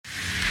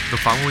The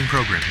following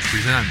program is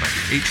presented by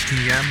the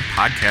HTM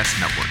Podcast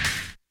Network.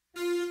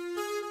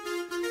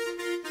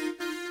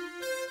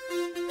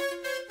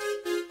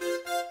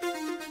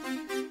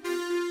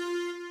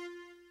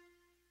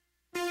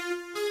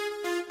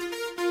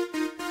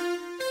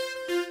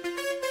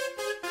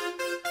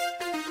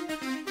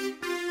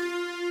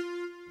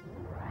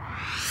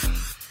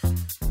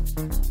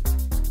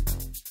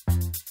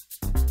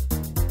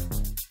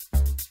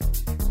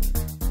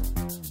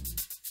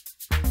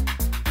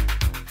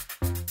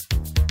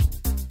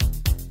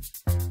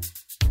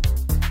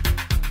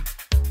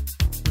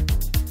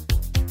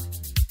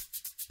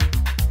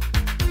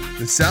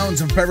 The sounds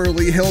of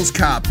Beverly Hills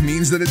Cop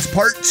means that it's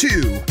part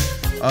 2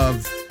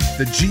 of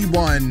the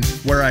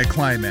G1 where I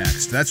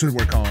climaxed. That's what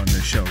we're calling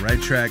this show,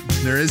 right, Track?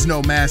 There is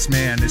no masked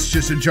man. It's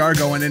just a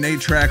Jargo and an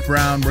A-Track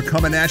Brown. We're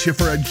coming at you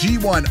for a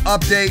G1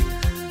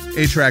 update.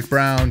 A-Track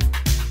Brown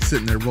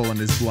sitting there rolling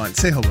his blunt.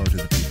 Say hello to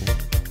the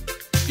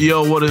people.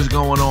 Yo, what is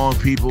going on,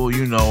 people?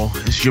 You know,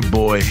 it's your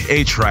boy,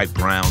 A-Track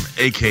Brown,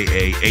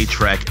 a.k.a.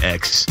 A-Track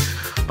X.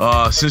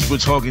 Since we're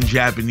talking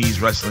Japanese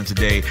wrestling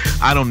today,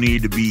 I don't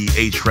need to be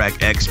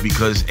A-Track X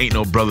because ain't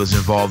no brothers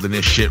involved in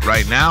this shit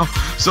right now.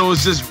 So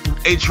it's just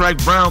A-Track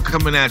Brown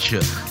coming at you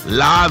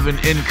live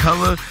and in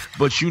color.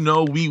 But, you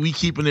know, we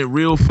keeping it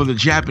real for the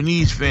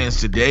Japanese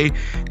fans today.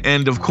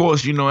 And, of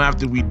course, you know,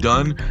 after we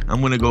done, I'm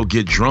going to go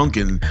get drunk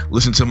and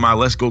listen to my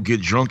Let's Go Get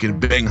Drunk and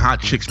Bang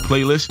Hot Chicks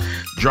playlist.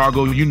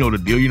 Jargo, you know the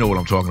deal. You know what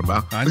I'm talking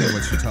about. I know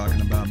what you're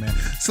talking about, man.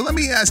 So let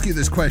me ask you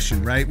this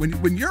question, right?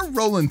 When you're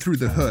rolling through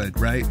the hood,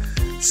 right?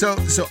 So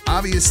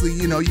obviously,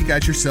 you know, you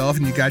got yourself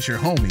and you got your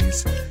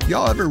homies.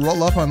 Y'all ever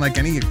roll up on like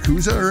any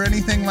Yakuza or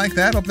anything like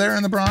that up there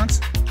in the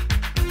Bronx?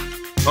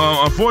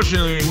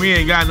 Unfortunately, we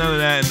ain't got none of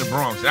that in the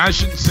Bronx. I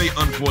shouldn't say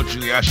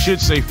unfortunately. I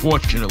should say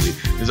fortunately,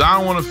 because I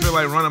don't want to feel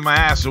like running my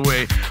ass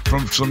away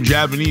from some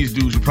Japanese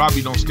dudes who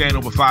probably don't stand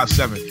over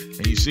 5'7".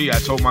 And you see, I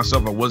told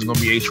myself I wasn't going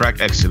to be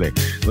A-Track X today.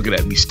 Look at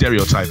that, me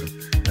stereotyping.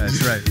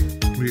 That's right.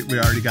 We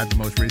already got the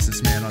most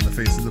racist man on the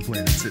face of the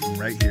planet sitting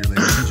right here,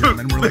 ladies and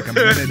gentlemen. We're like a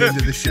minute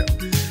into the show.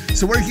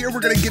 So we're here.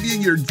 We're going to give you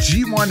your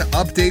G1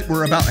 update.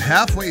 We're about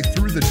halfway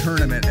through the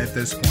tournament at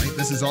this point.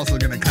 This is also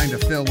going to kind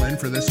of fill in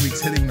for this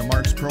week's Hitting the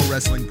Marks Pro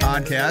Wrestling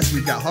Podcast.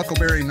 We've got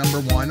Huckleberry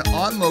 #1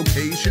 on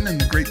location in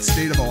the great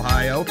state of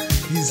Ohio.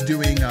 He's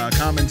doing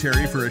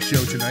commentary for a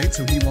show tonight,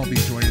 so he won't be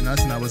joining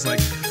us. And I was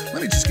like,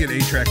 let me just get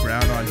A-Track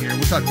Brown on here.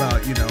 We'll talk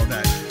about, you know,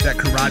 that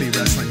karate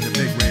wrestling that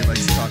Big Ray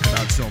likes to talk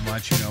about so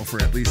much, you know,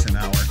 for at least an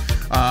hour.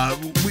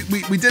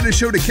 We did a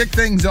show to kick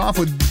things off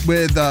with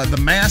the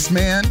Masked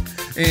Man,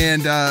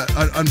 and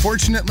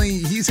unfortunately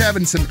he's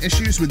having some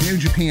issues with New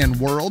Japan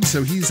World,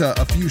 so he's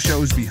a few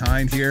shows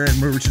behind here,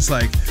 and we were just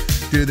like,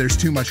 dude, there's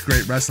too much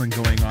great wrestling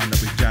going on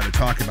that we've got to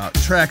talk about.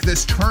 Track,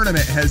 this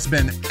tournament has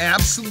been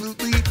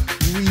absolutely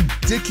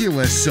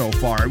ridiculous so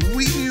far.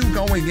 We knew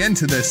going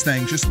into this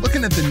thing, just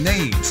looking at the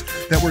names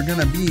that were going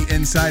to be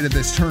inside of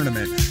this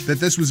tournament, that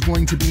this was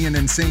going to be an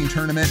insane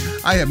tournament.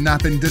 I have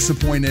not been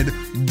disappointed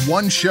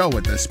one show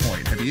at this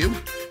point. Have you?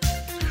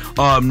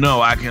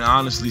 No, I can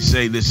honestly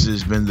say this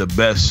has been the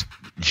best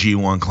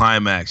G1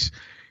 climax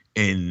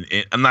in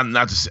I'm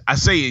not to say, I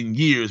say in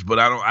years, but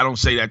I don't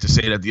say that to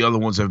say that the other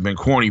ones have been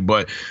corny,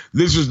 but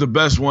this is the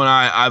best one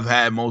I've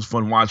had most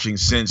fun watching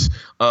since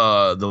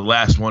the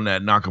last one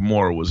that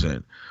Nakamura was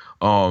in.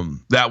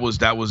 That was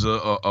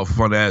a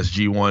fun ass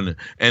G1,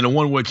 and the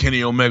one where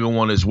Kenny Omega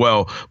won as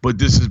well. But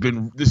this has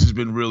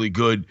been really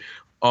good,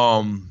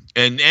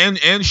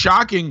 and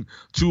shocking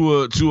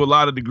to a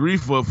lot of degree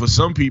for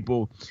some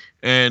people.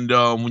 And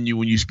when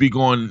you speak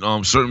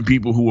on certain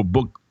people who were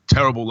booked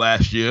terrible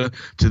last year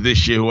to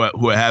this year,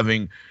 who are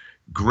having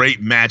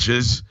great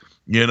matches,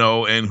 you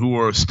know, and who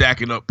are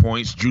stacking up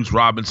points. Juice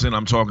Robinson,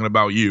 I'm talking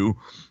about you.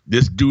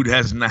 This dude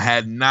has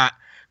not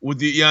with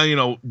the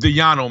the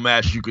Yano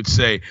match, you could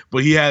say,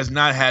 but he has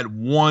not had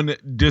one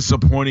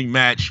disappointing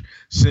match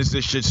since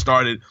this shit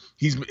started.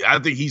 I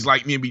think he's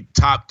like maybe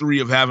top 3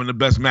 of having the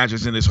best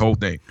matches in this whole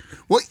thing.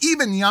 Well,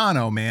 even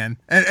Yano, man,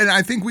 and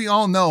I think we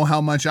all know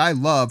how much I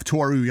love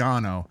Toru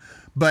Yano,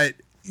 but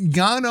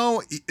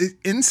Yano,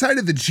 inside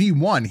of the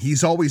G1,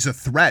 he's always a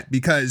threat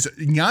because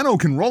Yano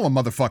can roll a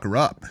motherfucker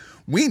up.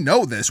 We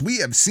know this. We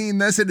have seen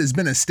this. It has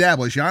been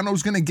established.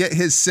 Yano's going to get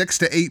his 6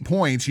 to 8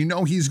 points. You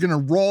know he's going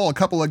to roll a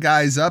couple of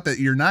guys up.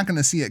 You're not going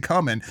to see it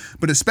coming.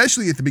 But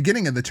especially at the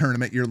beginning of the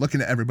tournament, you're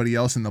looking at everybody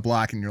else in the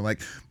block and you're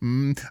like,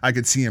 I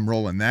could see him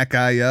rolling that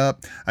guy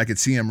up. I could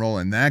see him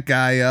rolling that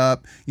guy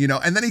up. You know,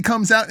 and then he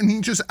comes out and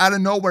he just out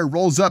of nowhere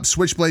rolls up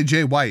Switchblade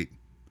Jay White.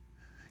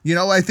 You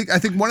know, I think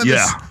one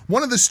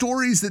of the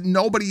stories that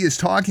nobody is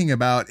talking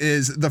about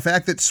is the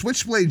fact that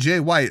Switchblade Jay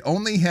White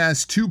only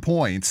has 2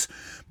 points,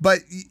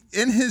 but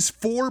in his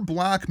 4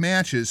 block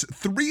matches,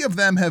 3 of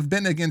them have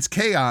been against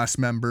Chaos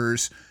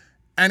members,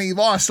 and he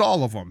lost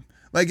all of them.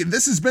 Like,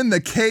 this has been the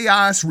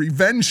Chaos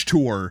Revenge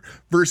Tour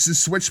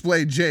versus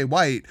Switchblade Jay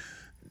White.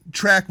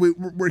 Track,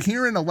 we're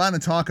hearing a lot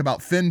of talk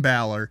about Finn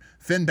Balor.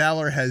 Finn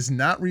Balor has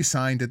not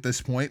re-signed at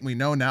this point. We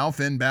know now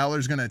Finn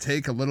Balor's going to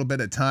take a little bit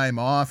of time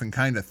off and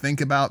kind of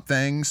think about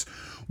things.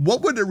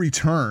 What would a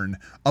return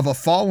of a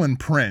fallen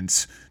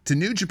prince to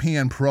New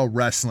Japan Pro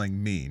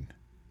Wrestling mean?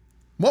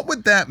 What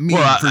would that mean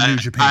for New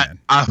Japan?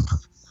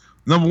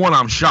 Number one,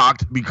 I'm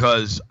shocked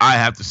because I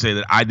have to say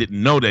that I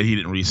didn't know that he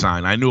didn't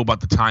re-sign. I knew about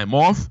the time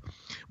off,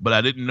 but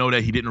I didn't know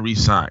that he didn't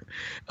re-sign.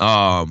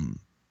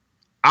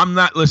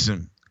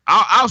 Listen,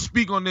 I'll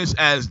speak on this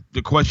as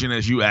the question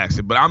as you asked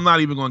it, but I'm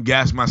not even going to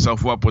gas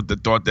myself up with the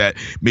thought that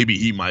maybe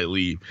he might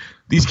leave.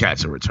 These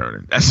cats are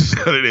returning. That's just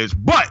what it is.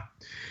 But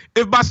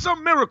if by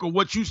some miracle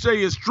what you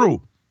say is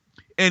true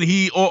and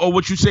or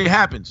what you say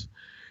happens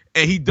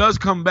and he does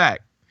come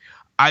back,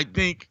 I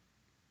think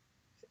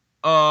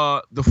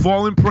the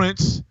fallen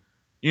prince,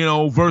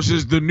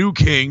 versus the new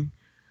king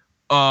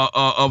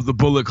of the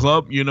Bullet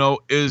Club,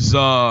 is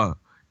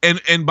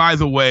and by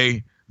the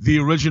way, the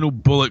original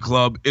Bullet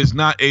Club is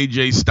not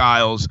AJ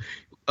Styles,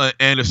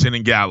 Anderson,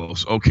 and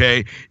Gallows.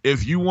 Okay,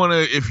 if you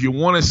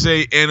wanna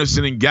say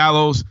Anderson and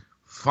Gallows,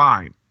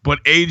 fine,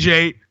 but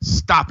AJ,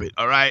 stop it.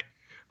 All right.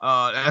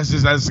 I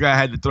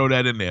had to throw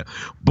that in there.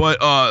 But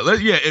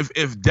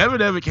if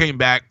Devin ever came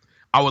back,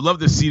 I would love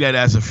to see that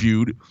as a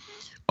feud.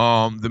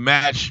 The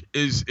match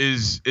is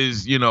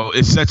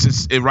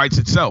it writes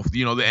itself.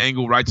 The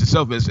angle writes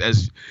itself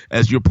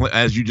as you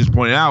just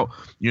pointed out.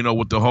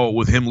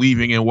 With him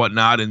leaving and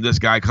whatnot, and this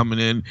guy coming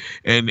in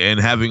and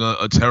having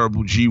a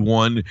terrible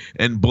G1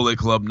 and Bullet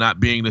Club not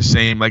being the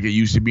same like it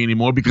used to be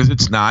anymore, because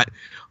it's not.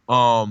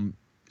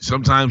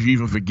 Sometimes you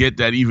even forget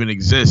that even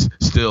exists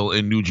still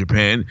in New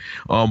Japan.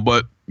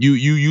 But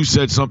you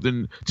said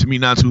something to me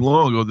not too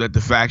long ago that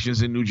the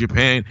factions in New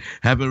Japan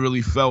haven't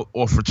really felt,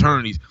 or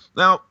fraternities.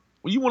 Now,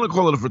 you want to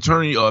call it a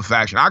fraternity or a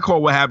faction. I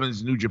call what happens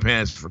in New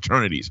Japan as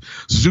fraternities.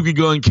 Suzuki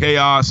Gun,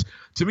 Chaos.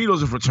 To me,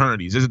 those are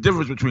fraternities. There's a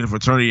difference between a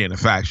fraternity and a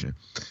faction.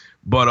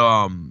 But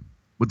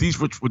with these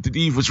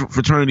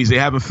fraternities, they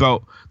haven't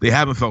felt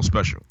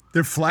special.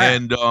 They're flat.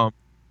 And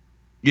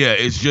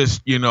it's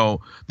just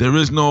there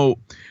is no.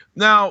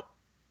 Now,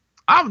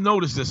 I've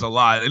noticed this a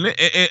lot,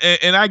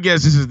 and I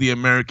guess this is the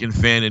American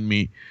fan in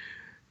me.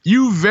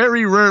 You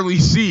very rarely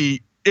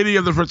see any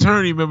of the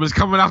fraternity members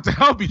coming out to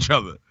help each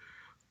other.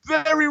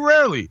 Very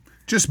rarely.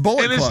 Just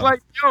Bullet Club. And it's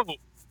like,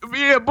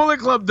 Bullet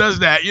Club does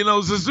that.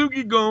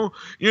 Suzuki Gun,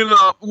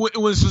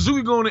 when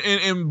Suzuki Gun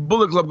and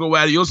Bullet Club go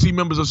at it, you'll see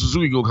members of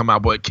Suzuki Gun come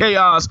out. But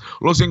Chaos,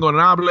 Los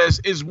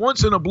Ingobernables is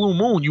once in a blue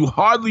moon. You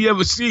hardly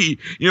ever see,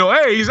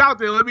 hey, he's out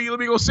there. Let me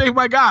go save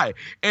my guy.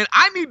 And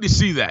I need to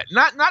see that.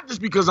 Not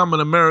just because I'm an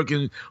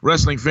American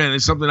wrestling fan.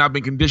 It's something I've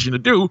been conditioned to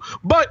do.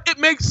 But it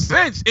makes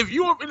sense. If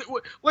you're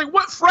like,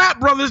 what frat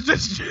brothers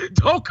just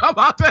don't come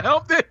out to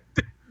help their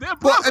brother?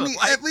 Well, I mean,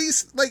 at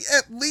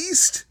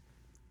least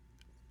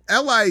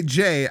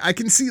LIJ, I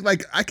can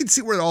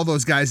see where all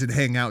those guys would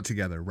hang out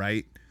together,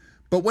 right?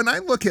 But when I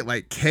look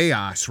at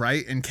Chaos,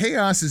 right? And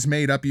Chaos is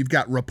made up, you've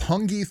got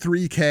Roppongi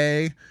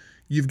 3K,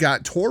 you've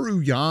got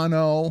Toru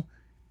Yano,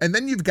 and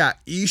then you've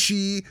got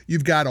Ishii,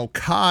 you've got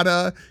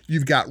Okada,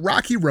 you've got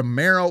Rocky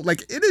Romero.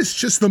 It is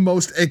just the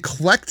most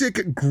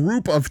eclectic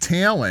group of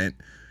talent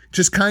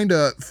just kind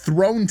of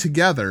thrown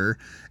together.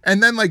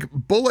 And then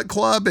Bullet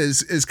Club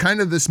is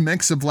kind of this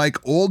mix of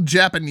old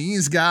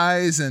Japanese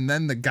guys and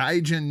then the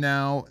Gaijin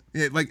now.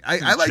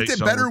 I liked it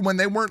better when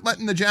they weren't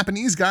letting the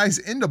Japanese guys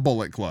into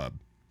Bullet Club.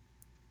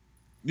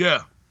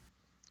 Yeah,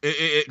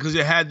 because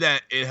it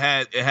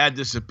had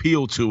this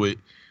appeal to it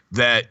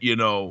that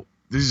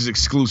this is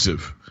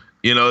exclusive.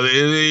 You want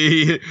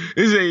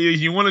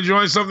to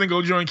join something,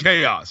 go join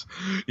Chaos.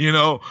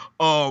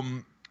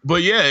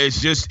 But yeah,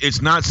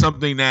 it's not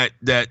something that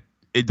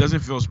it doesn't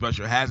feel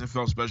special. It hasn't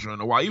felt special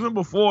in a while. Even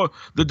before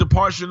the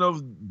departure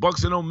of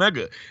Bucks and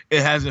Omega,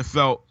 it hasn't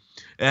felt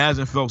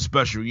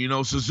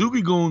special.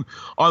 Suzuki Gun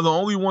are the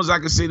only ones I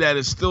can say that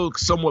is still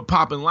somewhat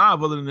popping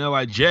live, other than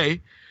LIJ.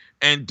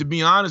 And to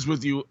be honest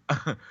with you,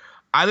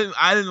 I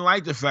didn't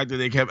like the fact that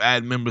they kept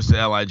adding members to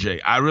LIJ.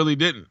 I really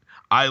didn't.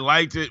 I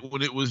liked it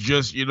when it was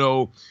just it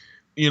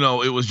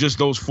was just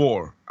those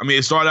four. I mean,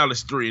 it started out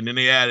as 3, and then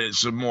they added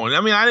some more.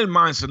 I mean, I didn't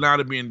mind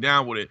Sonata being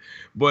down with it,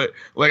 but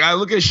I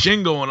look at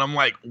Shingo and I'm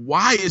like,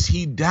 why is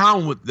he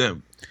down with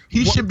them?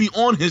 He should be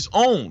on his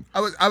own.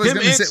 I was going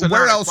to say, Sonata,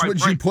 where else would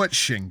you put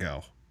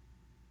Shingo?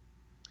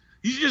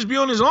 He should just be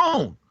on his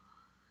own.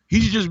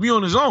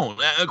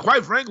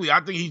 Quite frankly,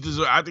 I think he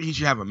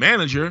should have a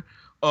manager.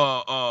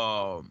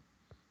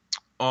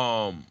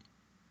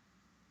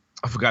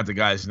 I forgot the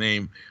guy's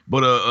name,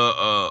 but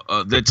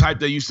the type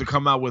that used to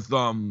come out with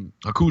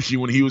Hakushi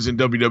when he was in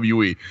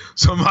WWE,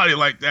 somebody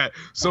like that,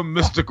 some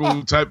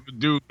mystical type of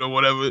dude or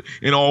whatever,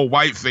 in all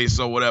white face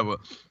or whatever.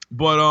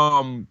 But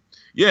like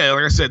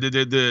I said,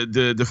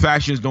 the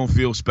factions don't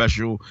feel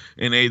special,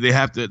 and they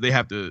have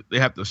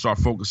to start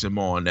focusing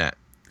more on that.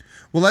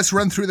 Well, let's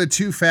run through the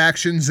two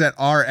factions that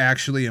are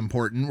actually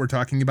important. We're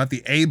talking about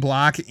the A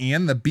block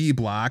and the B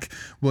block.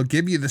 We'll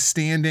give you the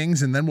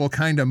standings, and then we'll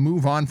kind of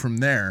move on from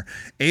there.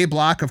 A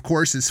block, of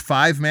course, is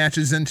 5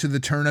 matches into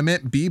the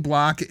tournament. B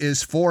block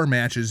is 4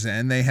 matches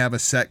in. They have a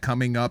set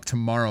coming up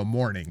tomorrow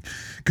morning.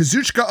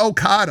 Kazuchika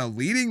Okada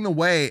leading the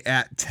way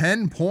at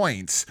 10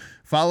 points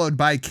followed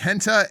by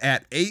Kenta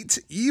at 8,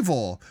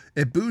 Evil,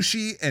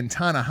 Ibushi, and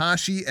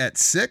Tanahashi at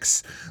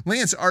 6,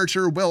 Lance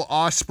Archer, Will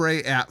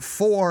Ospreay at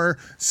 4,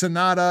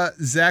 Sonata,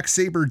 Zack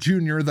Sabre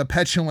Jr., the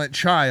petulant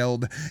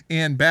child,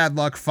 and Bad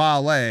Luck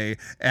Fale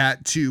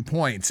at 2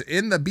 points.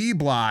 In the B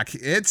block,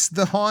 it's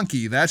the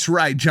honky. That's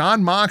right,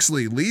 Jon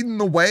Moxley leading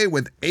the way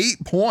with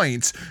 8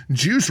 points,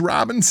 Juice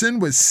Robinson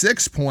with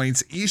 6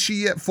 points,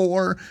 Ishii at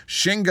 4,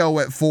 Shingo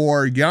at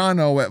 4,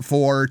 Yano at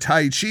 4,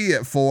 Tai Chi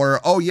at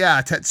 4. Oh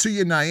yeah,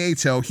 Tetsuya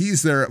Naito,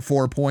 he's there at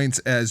 4 points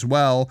as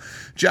well.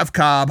 Jeff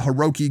Cobb,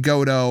 Hiroki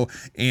Goto,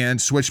 and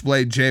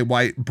Switchblade Jay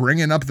White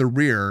bringing up the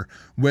rear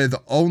with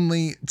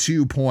only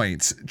 2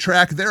 points.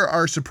 Track, there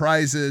are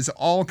surprises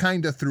all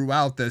kind of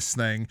throughout this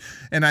thing,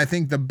 and I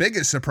think the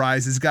biggest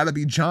surprise has got to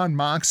be Jon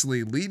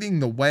Moxley leading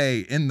the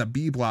way in the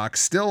B block,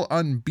 still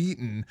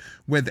unbeaten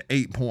with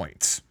 8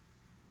 points.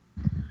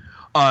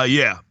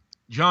 Yeah.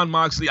 Jon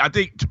Moxley, I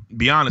think, to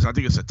be honest, I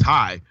think it's a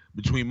tie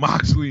between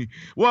Moxley.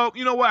 Well,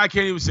 you know what? I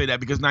can't even say that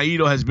because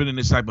Naito has been in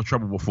this type of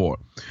trouble before.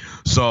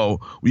 So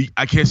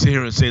I can't sit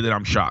here and say that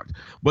I'm shocked.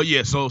 But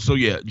yeah, so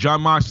yeah,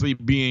 Jon Moxley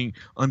being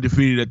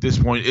undefeated at this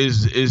point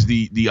is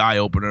the eye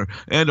opener.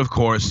 And of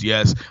course,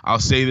 yes, I'll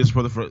say this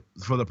for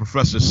the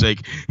professor's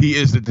sake, he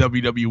is the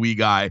WWE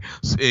guy,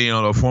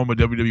 the former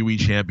WWE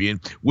champion,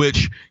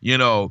 which,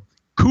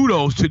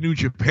 kudos to New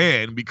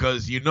Japan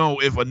because,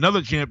 if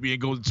another champion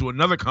goes into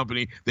another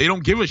company, they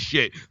don't give a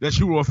shit that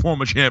you were a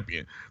former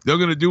champion. They're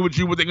going to do with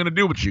you what they're going to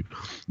do with you.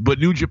 But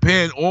New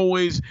Japan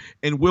always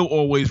and will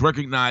always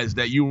recognize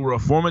that you were a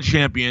former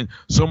champion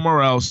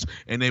somewhere else,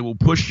 and they will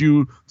push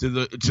you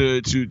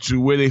to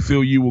where they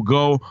feel you will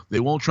go. They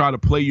won't try to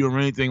play you or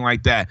anything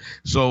like that.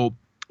 So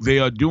they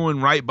are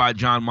doing right by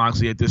Jon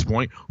Moxley at this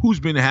point,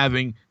 who's been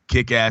having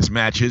kick-ass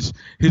matches.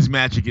 His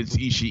match against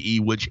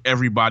Ishii, which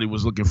everybody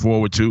was looking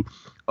forward to,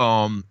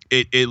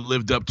 it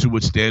lived up to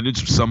its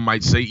standards. Some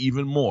might say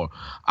even more.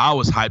 I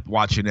was hyped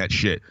watching that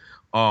shit.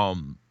 I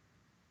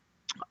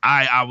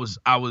was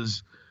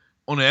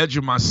on the edge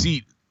of my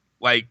seat,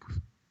 like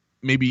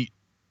maybe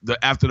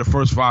after the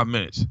first 5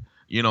 minutes.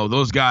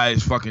 Those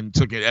guys fucking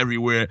took it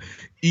everywhere.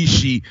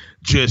 Ishii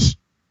just,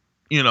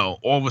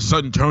 all of a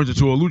sudden turns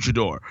into a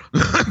luchador,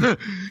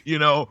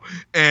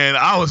 and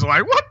I was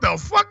like, what the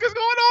fuck is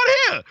going on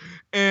here?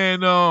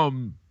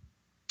 And,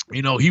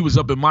 he was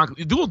up in my,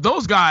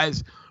 those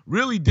guys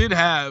really did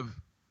have,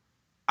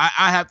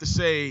 I have to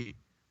say,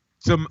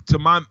 to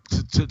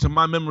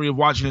my memory of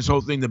watching this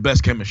whole thing, the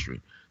best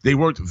chemistry. They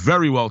worked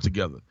very well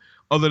together.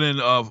 Other than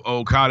of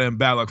Okada and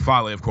Bad Luck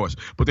Fale, of course,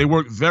 but they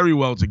worked very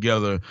well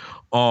together.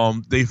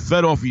 They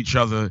fed off each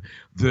other.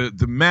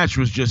 The match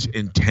was just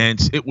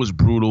intense. It was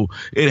brutal.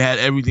 It had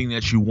everything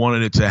that you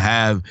wanted it to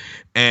have.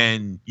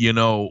 And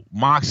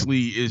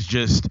Moxley is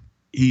just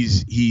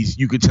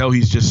you could tell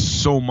he's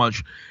just so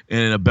much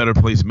in a better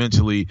place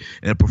mentally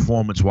and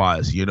performance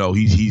wise.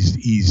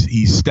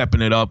 He's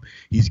stepping it up.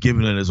 He's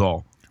giving it his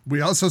all. We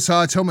also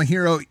saw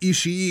Tomohiro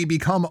Ishii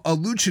become a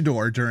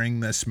luchador during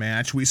this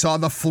match. We saw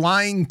the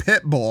flying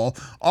pit bull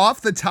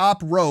off the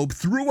top rope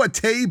through a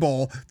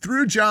table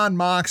through Jon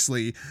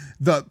Moxley.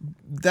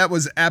 That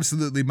was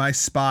absolutely my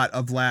spot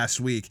of last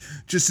week.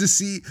 Just to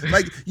see,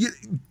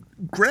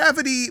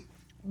 gravity.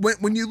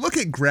 When you look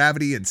at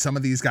gravity and some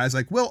of these guys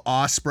like Will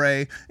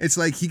Ospreay, it's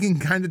like he can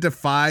kind of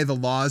defy the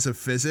laws of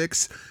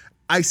physics.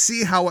 I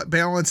see how it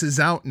balances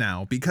out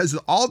now because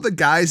all the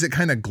guys that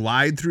kind of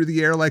glide through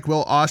the air like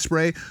Will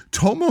Ospreay,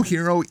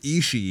 Tomohiro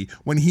Ishii,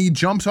 when he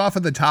jumps off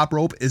of the top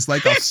rope, is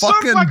like a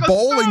fucking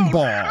bowling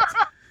ball.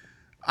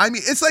 I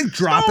mean, it's like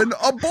dropping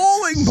a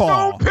bowling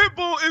ball. Stone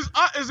Pitbull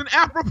is an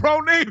apropos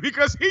name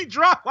because he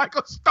dropped like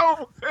a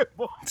stone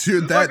pitbull.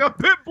 Dude, like a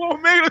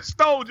pitbull made of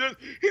stone.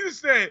 He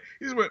just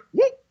went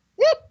whoop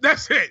whoop.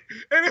 That's it,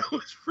 and it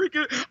was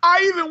freaking.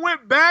 I even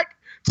went back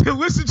to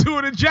listen to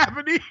it in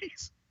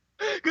Japanese.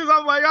 Because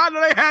I'm like, I know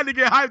they had to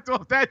get hyped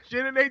off that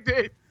shit, and they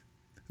did.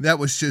 That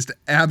was just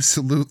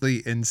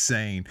absolutely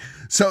insane.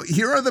 So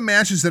here are the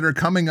matches that are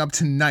coming up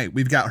tonight.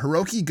 We've got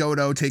Hiroki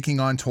Goto taking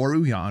on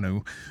Toru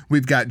Yano.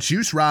 We've got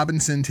Juice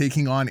Robinson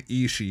taking on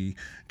Ishii.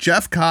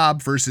 Jeff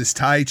Cobb versus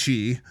Tai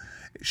Chi.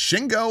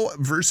 Shingo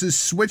versus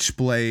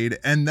Switchblade.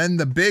 And then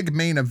the big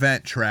main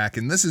event track,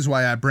 and this is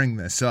why I bring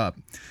this up.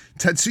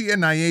 Tetsuya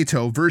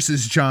Naito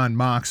versus Jon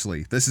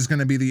Moxley. This is going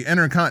to be the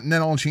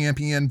Intercontinental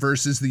Champion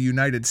versus the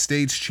United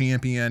States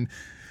Champion.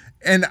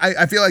 And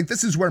I feel like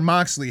this is where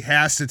Moxley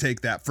has to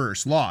take that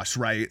first loss,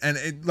 right? And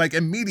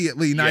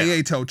immediately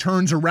Naito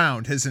turns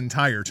around his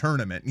entire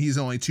tournament, and he's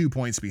only 2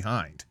 points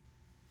behind.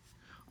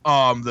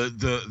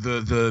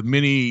 The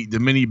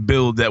mini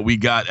build that we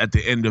got at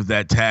the end of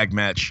that tag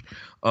match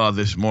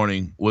this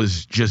morning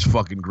was just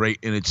fucking great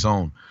in its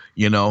own.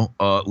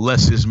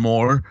 Less is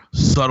more.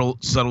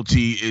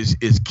 Subtlety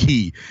is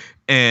key,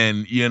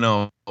 and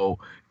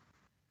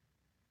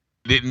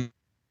didn't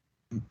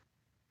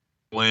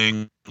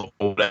wing or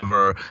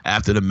whatever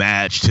after the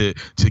match to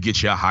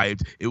get you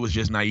hyped. It was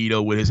just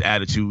Naito with his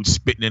attitude,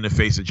 spitting in the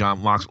face of Jon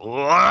Moxley,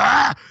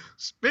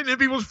 spitting in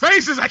people's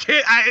faces. I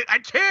can't. I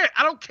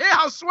don't care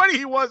how sweaty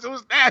he was. It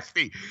was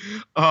nasty.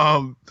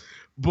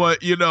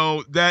 but you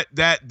know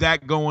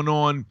that going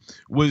on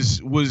was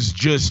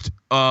just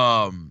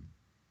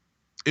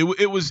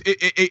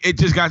it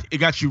just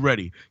got you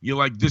ready. You're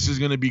like, this is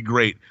gonna be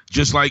great.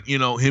 Just like, you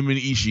know, him and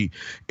Ishii.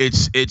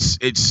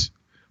 It's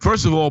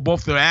first of all,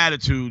 both their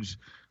attitudes,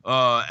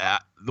 the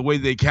way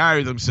they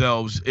carry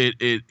themselves,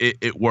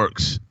 it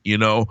works. You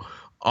know,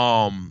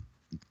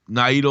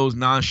 Naito's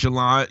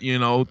nonchalant, you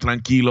know,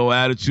 tranquilo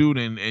attitude,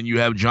 and you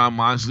have Jon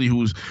Moxley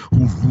who's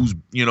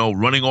you know,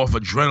 running off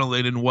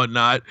adrenaline and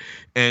whatnot,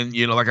 and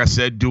you know, like I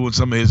said, doing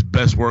some of his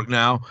best work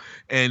now,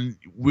 and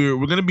we're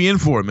gonna be in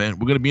for it, man.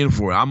 We're gonna be in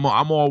for it. I'm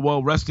all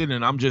well rested,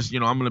 and I'm just, you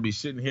know, I'm gonna be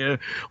sitting here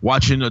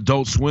watching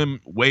Adult Swim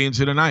way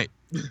into the night.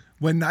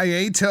 When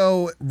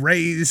Naito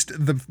raised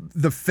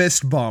the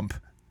fist bump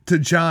to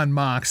Jon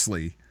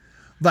Moxley.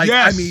 Like,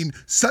 yes. I mean,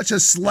 such a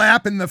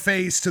slap in the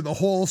face to the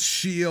whole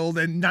Shield,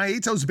 and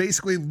Naito's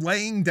basically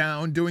laying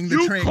down doing the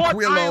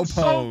Tranquilo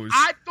pose.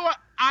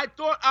 I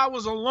thought I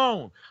was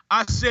alone.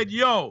 I said,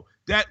 yo,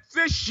 that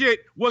fist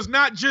shit was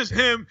not just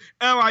him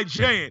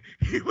LIJing.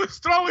 He was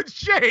throwing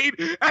shade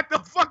at the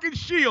fucking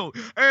Shield.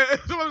 And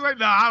someone was like,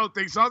 nah, I don't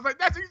think so. I was like,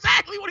 that's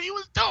exactly what he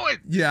was doing.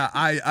 Yeah,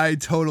 I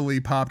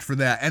totally popped for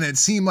that. And it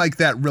seemed like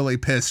that really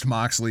pissed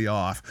Moxley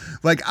off.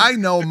 Like, I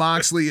know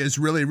Moxley is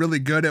really, really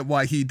good at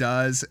what he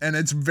does. And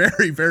it's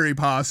very, very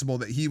possible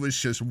that he was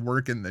just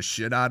working the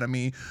shit out of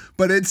me.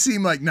 But it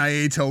seemed like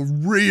Naito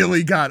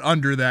really got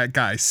under that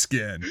guy's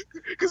skin.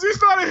 Because he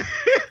started,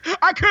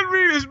 I couldn't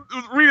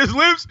read his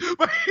lips,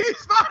 but he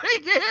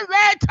started getting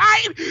that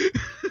tight.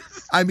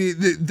 I mean,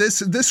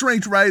 this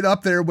ranked right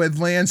up there with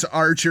Lance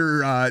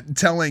Archer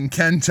telling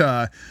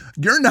Kenta,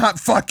 "You're not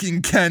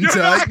fucking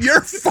Kenta,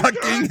 you're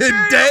fucking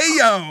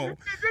Hideo." And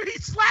then he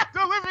slapped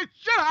the living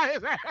shit out of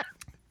his ass.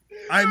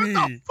 I mean,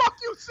 what the fuck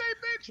you say,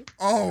 bitch?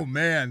 Oh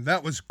man,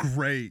 that was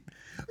great.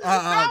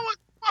 That was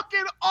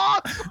fucking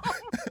awesome.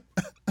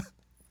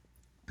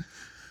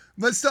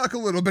 Let's talk a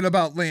little bit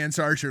about Lance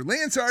Archer.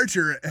 Lance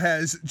Archer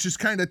has just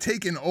kind of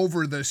taken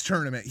over this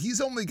tournament.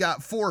 He's only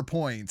got 4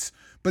 points,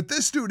 but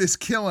this dude is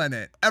killing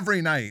it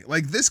every night.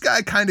 Like, this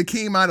guy kind of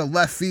came out of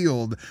left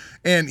field,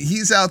 and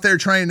he's out there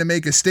trying to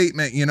make a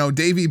statement. You know,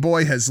 Davey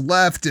Boy has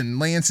left, and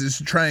Lance is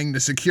trying to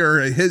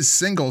secure his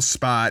single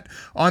spot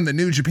on the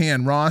New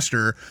Japan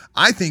roster.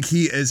 I think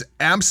he is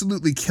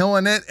absolutely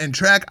killing it. And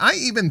Track, I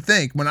even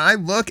think when I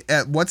look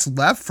at what's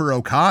left for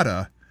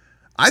Okada,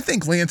 I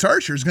think Lance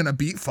Archer is going to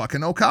beat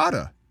fucking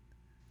Okada.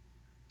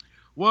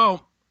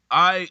 Well,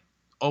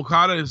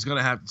 Okada is going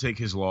to have to take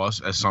his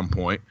loss at some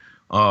point.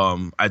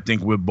 I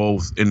think we're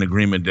both in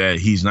agreement that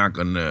he's not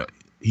gonna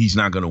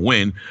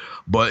win,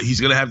 but he's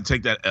gonna have to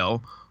take that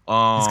L.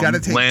 He's got to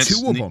take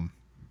 2 of them.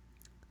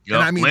 Yep.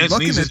 And I mean, Lance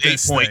needs his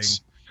 8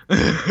 points.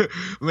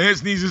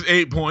 Lance needs his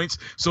 8 points.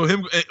 So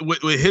him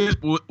with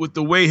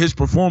the way his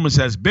performance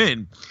has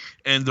been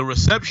and the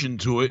reception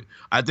to it,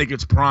 I think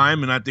it's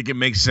prime, and I think it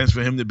makes sense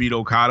for him to beat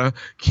Okada.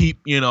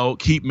 Keep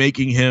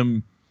making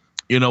him.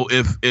 You know,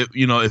 if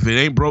it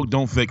ain't broke,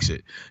 don't fix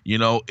it. You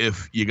know,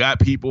 if you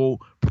got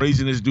people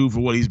praising this dude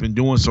for what he's been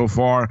doing so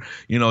far,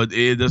 you know,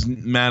 it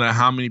doesn't matter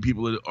how many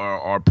people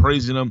are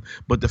praising him.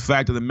 But the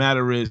fact of the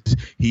matter is,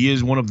 he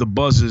is one of the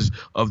buzzes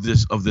of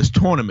this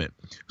tournament.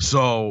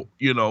 So,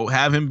 you know,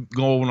 have him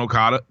go over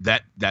Okada.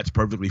 That's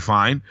perfectly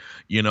fine.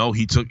 You know,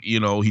 he took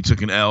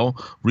an L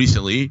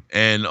recently,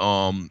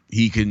 and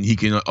he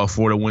can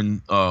afford to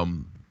win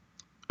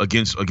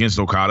against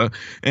Okada,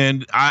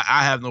 and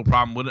I have no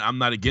problem with it. I'm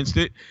not against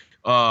it.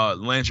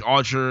 Lance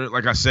Archer,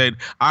 like I said,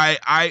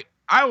 I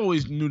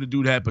always knew the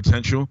dude had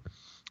potential.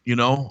 You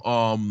know,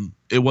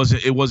 it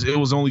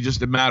was only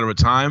just a matter of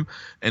time,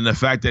 and the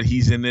fact that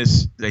he's in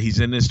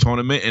this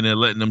tournament and they're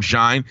letting him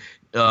shine,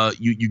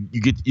 you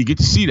get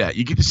to see that.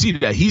 You get to see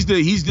that he's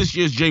this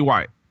year's Jay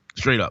White,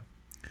 straight up.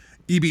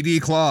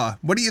 EBD Claw.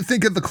 What do you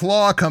think of the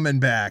Claw coming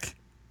back?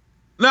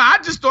 No, I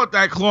just thought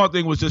that Claw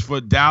thing was just for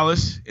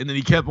Dallas, and then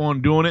he kept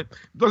on doing it.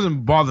 It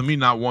doesn't bother me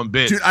not one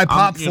bit. Dude, I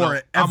pop for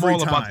it every time. I'm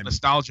all about the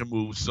nostalgia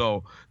moves,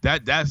 so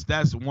that's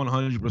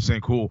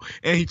 100% cool.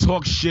 And he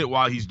talks shit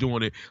while he's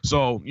doing it,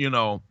 so you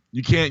know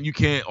you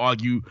can't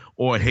argue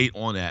or hate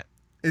on that.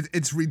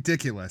 It's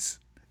ridiculous.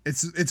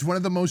 It's one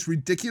of the most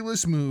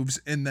ridiculous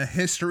moves in the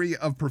history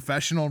of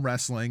professional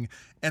wrestling,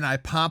 and I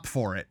pop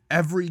for it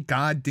every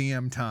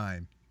goddamn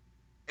time.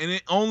 And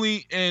it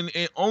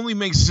only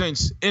makes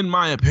sense, in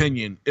my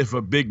opinion, if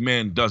a big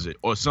man does it,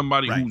 or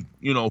somebody who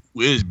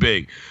is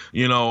big.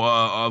 You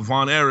know,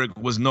 Von Erich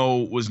was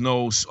no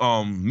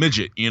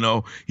midget. You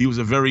know, he was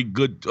a very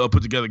good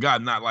put together guy.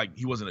 Not like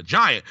he wasn't a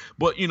giant,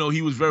 but you know,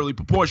 he was very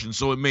proportioned,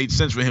 so it made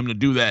sense for him to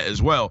do that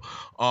as well.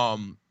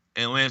 And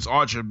Lance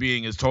Archer,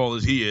 being as tall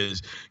as he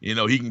is, you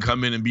know, he can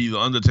come in and be the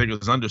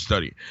Undertaker's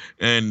understudy,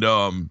 and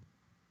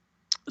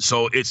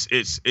so it's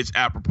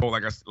apropos,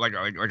 like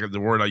the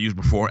word I used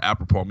before,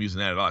 apropos. I'm using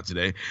that a lot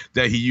today.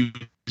 That he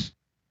used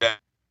that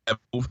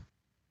move.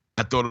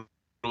 I thought it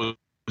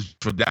was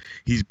for that.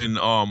 He's been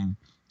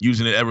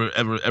using it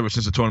ever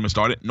since the tournament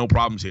started. No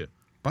problems here.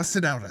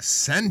 Busted out a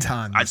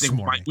senton this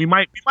morning. We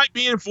might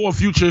be in for a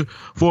future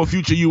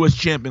U.S.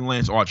 champion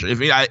Lance Archer.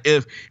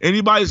 If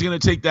anybody's gonna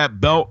take that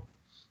belt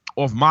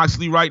off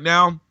Moxley right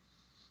now,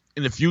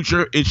 in the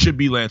future, it should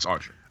be Lance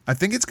Archer. I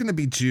think it's gonna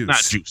be Juice.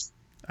 Not Juice.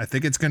 I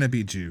think it's gonna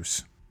be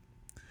Juice.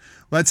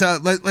 Let's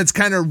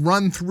kind of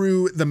run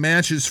through the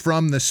matches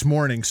from this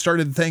morning.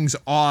 Started things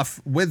off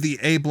with the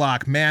A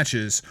block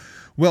matches.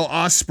 Will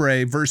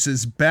Ospreay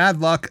versus Bad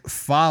Luck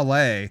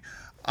Fale.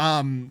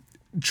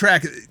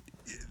 Track.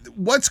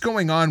 What's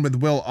going on with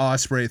Will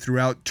Ospreay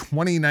throughout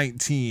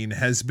 2019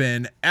 has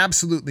been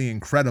absolutely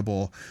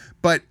incredible,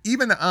 but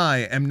even I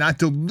am not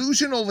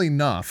delusional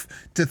enough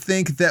to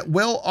think that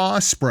Will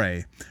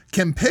Ospreay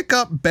can pick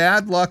up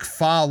Bad Luck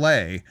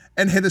Fale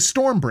and hit a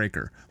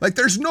Stormbreaker. Like,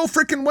 there's no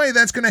freaking way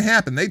that's going to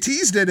happen. They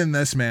teased it in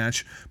this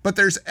match, but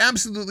there's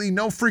absolutely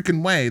no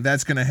freaking way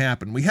that's going to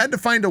happen. We had to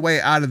find a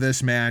way out of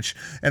this match,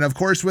 and of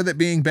course, with it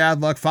being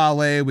Bad Luck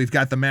Fale, we've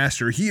got the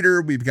Master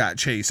Heater, we've got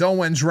Chase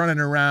Owens running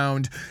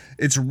around.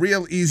 It's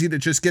real easy to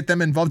just get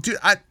them involved. Dude,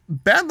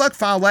 Bad Luck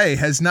Fale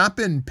has not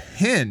been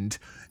pinned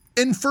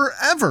in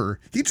forever.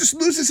 He just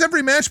loses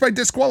every match by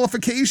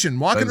disqualification,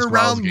 walking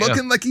around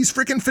looking like he's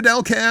freaking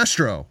Fidel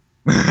Castro.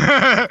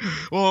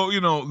 Well,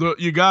 you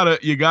gotta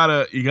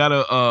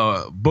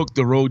book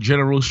the road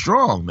General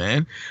strong,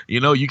 man.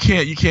 You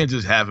can't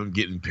just have him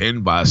getting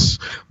pinned by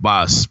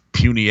a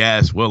puny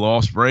ass Will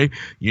Ospreay.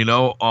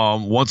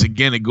 Once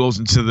again, it goes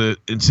into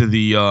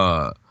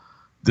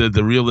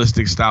the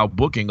realistic style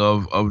booking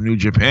of New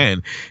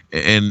Japan.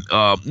 And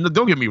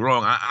don't get me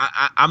wrong,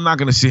 I'm not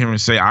gonna sit here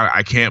and say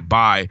I can't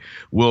buy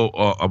Will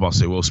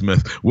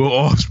Smith, Will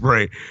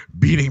Ospreay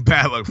beating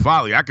Bad Luck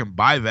Fale. I can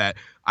buy that.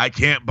 I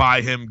can't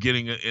buy him get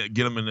him in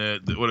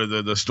the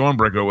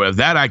Stormbreaker or whatever.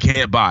 That I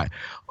can't buy.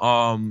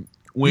 When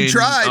he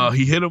tried.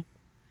 He hit him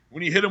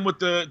with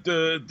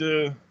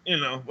the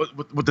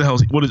what the hell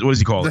what is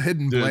he called? The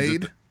hidden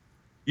blade.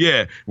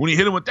 Yeah, when he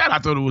hit him with that, I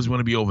thought it was going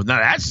to be over. Now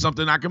that's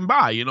something I can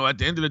buy. At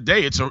the end of the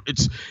day,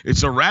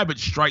 it's a rabbit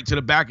strike to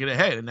the back of the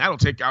head, and that'll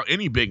take out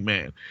any big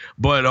man.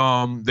 But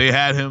they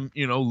had him,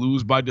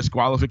 lose by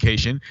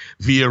disqualification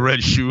via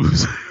red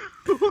shoes.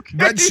 Okay,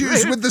 red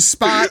shoes with the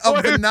spot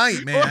of the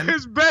night, man.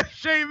 His best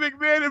Shane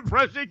McMahon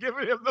impression,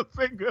 giving him the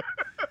finger.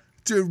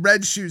 Dude,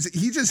 red shoes.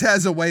 He just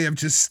has a way of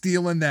just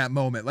stealing that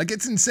moment. Like,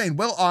 it's insane.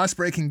 Will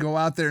Ospreay can go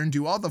out there and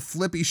do all the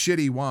flippy shit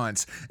he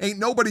wants. Ain't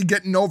nobody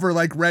getting over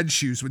like red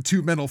shoes with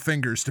 2 middle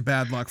fingers to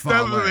Bad Luck Fale.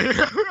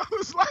 I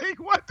was like,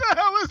 what the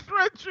hell is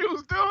red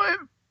shoes doing?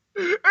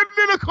 And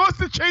then, of course,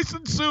 the chase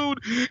ensued,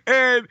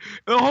 and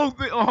the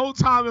whole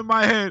time in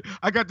my head,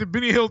 I got the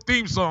Benny Hill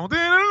theme song.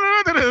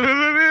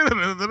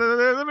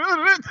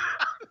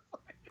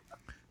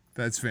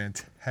 That's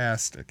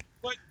fantastic.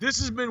 But this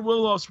has been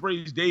Will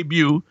Ospreay's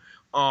debut.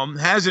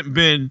 Hasn't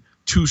been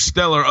too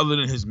stellar other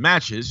than his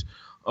matches.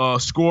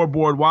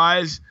 Scoreboard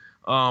wise,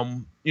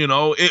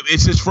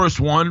 it's his first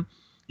one.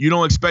 You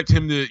don't expect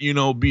him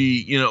to,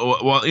 be,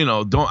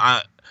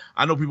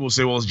 I know people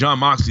say, well, it's Jon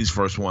Moxley's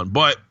first one,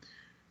 but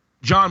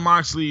Jon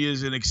Moxley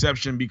is an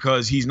exception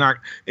because he's not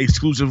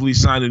exclusively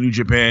signed to New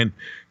Japan,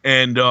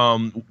 and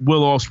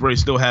Will Ospreay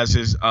still has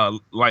his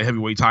light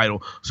heavyweight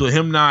title. So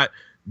him not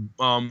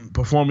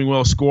performing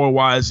well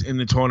score-wise in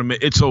the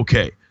tournament, it's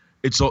okay.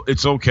 It's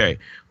okay.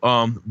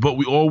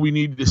 But all we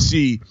need to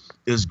see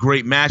is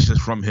great matches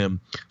from him.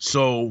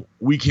 So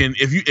we can,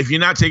 if you're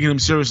not taking him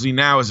seriously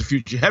now as a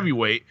future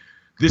heavyweight,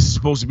 this is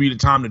supposed to be the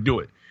time to do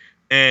it.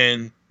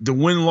 And the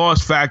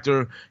win-loss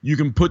factor, you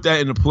can put that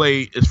into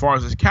play as far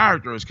as his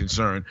character is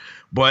concerned.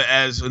 But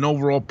as an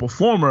overall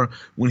performer,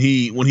 when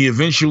he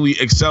eventually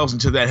excels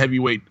into that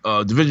heavyweight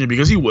division,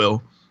 because he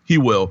will,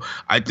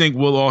 I think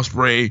Will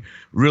Ospreay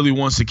really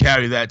wants to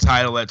carry that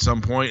title at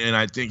some point, and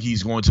I think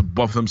he's going to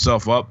buff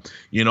himself up,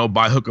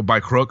 by hook or by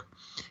crook,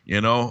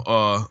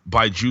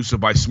 by juice or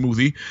by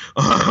smoothie.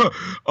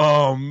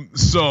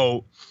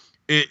 So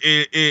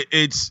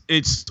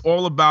it's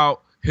all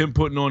about him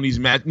putting on these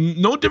matches.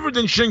 No different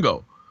than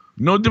Shingo.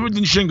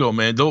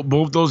 Man.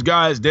 Both those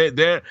guys,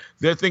 their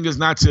thing is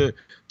not to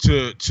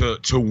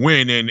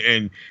win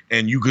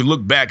and you could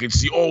look back and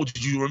see, oh,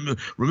 did you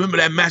remember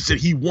that match that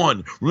he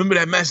won? Remember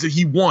that match that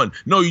he won?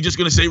 No, you're just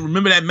gonna say,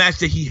 remember that match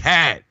that he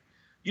had.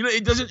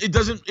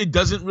 It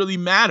doesn't really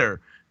matter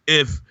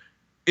if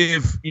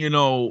you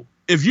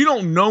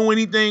don't know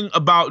anything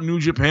about New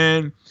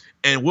Japan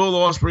and Will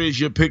Ospreay is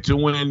your pick to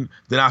win,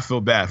 then I feel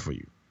bad for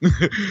you.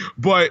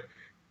 But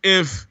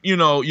if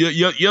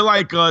you're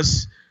like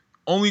us,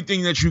 only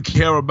thing that you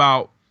care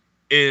about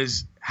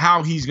is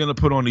how he's gonna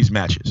put on these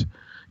matches.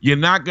 You're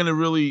not gonna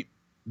really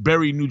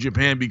bury New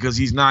Japan because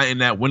he's not in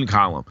that win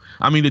column.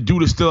 I mean, the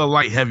dude is still a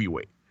light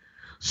heavyweight.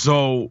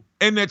 So,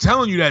 and they're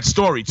telling you that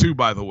story too,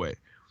 by the way.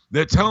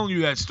 They're telling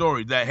you that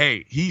story that,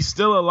 hey, he's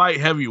still a light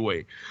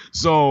heavyweight.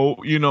 So,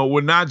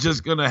 we're not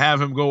just gonna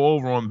have him go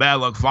over on Bad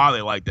Luck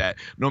Fale like that.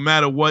 No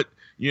matter what,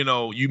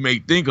 you may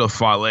think of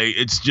Fale,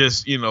 it's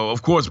just,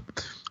 of course,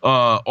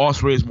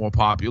 Ospreay is more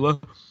popular.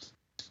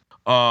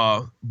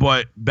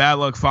 But Bad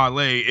Luck Fale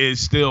is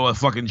still a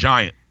fucking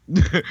giant.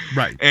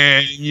 Right.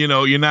 And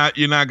you're not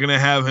gonna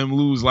have him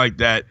lose like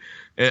that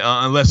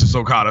unless it's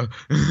Okada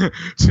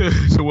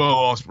to Will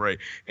Ospreay.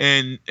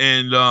 And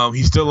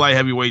he's still light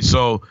heavyweight,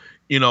 so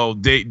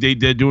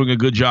they're doing a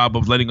good job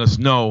of letting us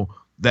know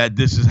that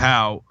this is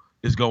how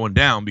it's going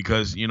down,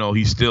 because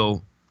he's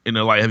still in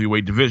the light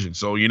heavyweight division.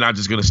 So you're not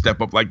just gonna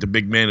step up like the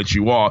big man that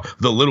you are,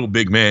 the little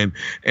big man,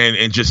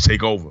 and just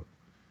take over.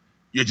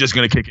 You're just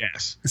going to kick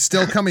ass.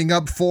 Still coming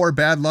up for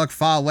Bad Luck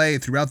Fale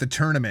throughout the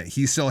tournament.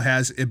 He still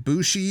has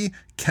Ibushi,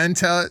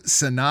 Kenta,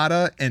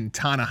 Sanada, and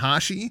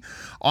Tanahashi.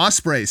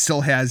 Ospreay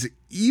still has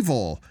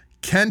Evil,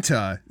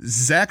 Kenta,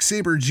 Zack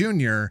Sabre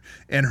Jr.,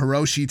 and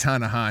Hiroshi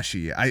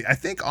Tanahashi. I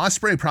think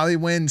Ospreay probably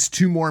wins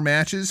 2 more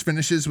matches,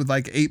 finishes with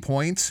like 8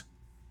 points.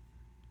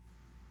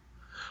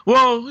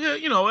 Well, yeah,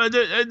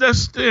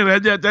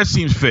 that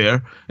seems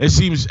fair. It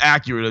seems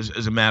accurate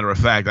as a matter of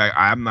fact.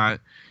 I'm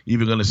not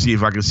even going to see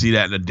if I can see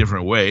that in a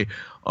different way.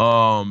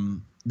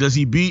 Does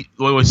he beat?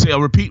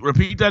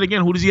 Repeat that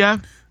again. Who does he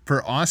have?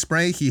 For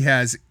Ospreay, he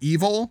has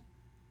Evil,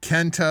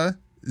 Kenta,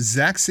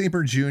 Zack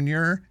Sabre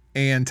Jr.,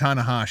 and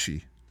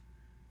Tanahashi.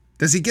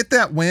 Does he get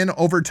that win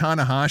over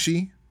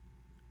Tanahashi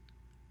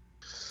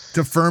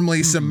to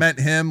firmly cement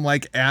him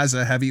like as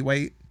a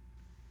heavyweight?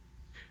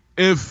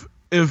 If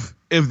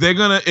they're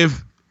gonna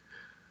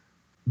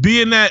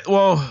being that,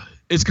 well,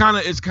 it's kind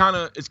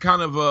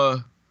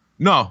of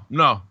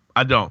no,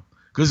 I don't,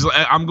 because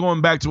I'm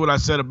going back to what I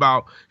said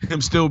about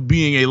him still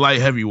being a light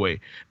heavyweight,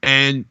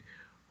 and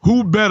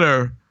who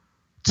better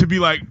to be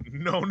like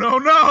no,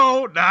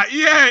 not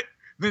yet,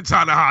 than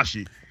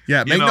Tanahashi.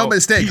 Yeah, make no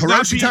mistake,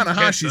 Hiroshi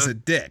Tanahashi's a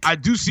dick. I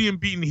do see him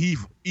beating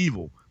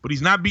Evil, but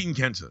he's not beating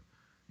Kenta,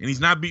 and he's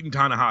not beating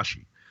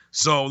Tanahashi.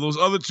 So those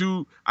other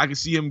two, I can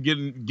see him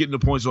getting the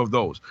points off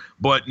those,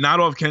 but not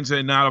off Kenta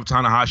and not off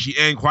Tanahashi.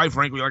 And quite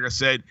frankly, like I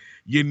said,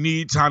 you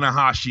need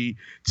Tanahashi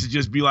to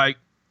just be like,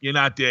 you're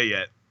not there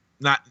yet.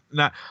 Not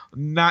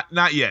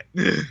yet.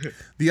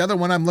 The other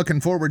one I'm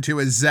looking forward to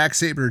is Zack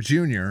Sabre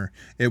Jr.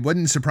 It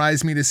wouldn't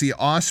surprise me to see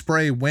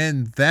Ospreay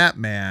win that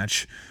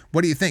match.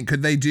 What do you think?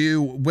 Could they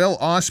do Will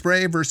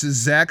Ospreay versus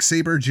Zack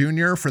Sabre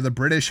Jr. for the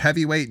British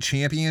Heavyweight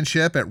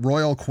Championship at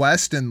Royal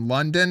Quest in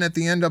London at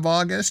the end of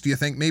August? Do you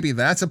think maybe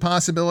that's a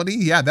possibility?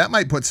 Yeah, that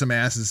might put some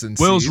asses in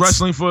Will's seats.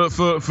 wrestling for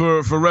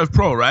Rev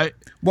Pro, right?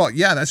 Well,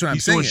 yeah, that's what I'm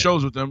saying. He's doing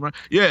shows with them, right?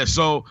 Yeah,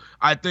 so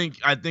I think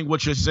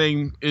what you're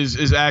saying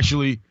is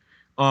actually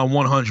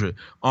 100.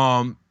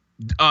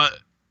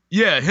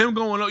 Yeah, him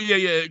going,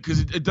 yeah,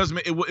 because it does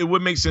make it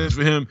would make sense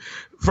for him.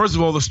 First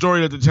of all, the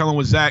story that they're telling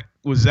with Zach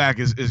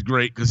is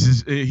great,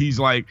 because he's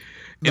like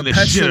in the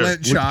shitter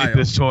with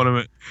this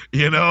tournament,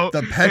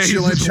 the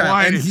petulant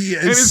child, and he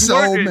is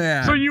so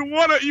mad. So you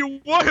want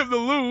him to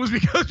lose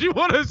because you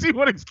want to see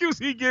what excuse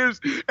he gives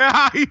and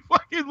how he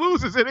fucking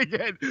loses it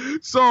again.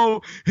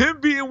 So him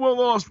beating Will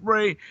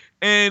Ospreay,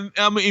 and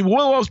I mean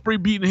Will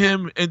Ospreay beating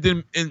him,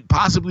 and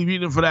possibly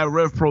beating him for that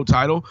Rev Pro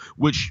title,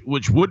 which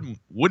wouldn't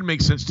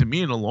make sense to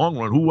me in the long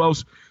run. Who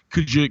else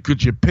could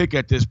you pick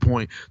at this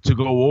point to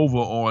go over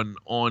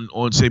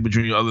on Sabre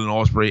Jr. other than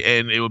Ospreay?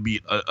 And it would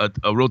be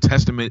a real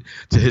testament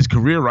to his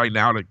career right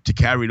now to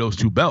carry those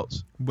 2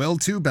 belts. Will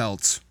 2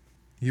 belts.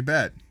 You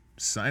bet.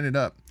 Sign it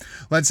up.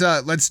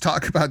 Let's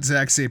talk about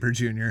Zack Sabre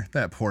Jr.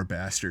 That poor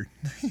bastard.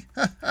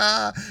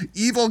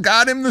 Evil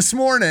got him this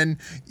morning.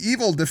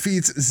 Evil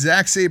defeats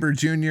Zack Sabre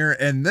Jr.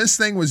 and this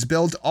thing was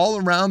built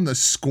all around the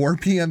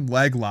Scorpion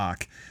leg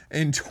lock.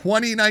 In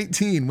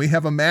 2019, we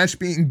have a match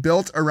being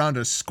built around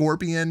a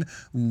Scorpion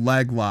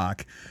leg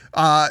lock.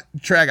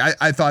 Trag,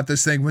 I thought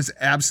this thing was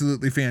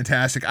absolutely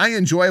fantastic. I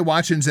enjoy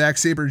watching Zack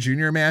Sabre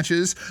Jr.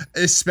 matches,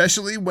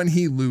 especially when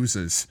he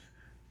loses.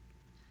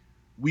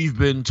 We've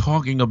been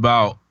talking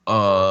about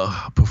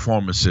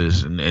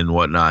performances and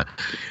whatnot,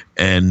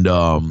 and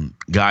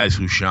guys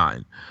who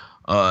shine.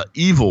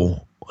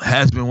 Evil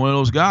has been one of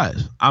those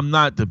guys. I'm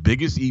not the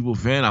biggest Evil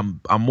fan.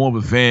 I'm more of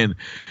a fan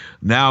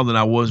now than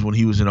I was when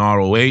he was in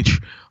ROH.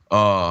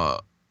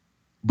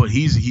 But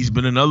he's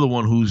been another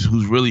one who's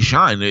really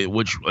shined,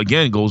 which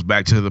again goes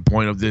back to the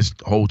point of this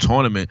whole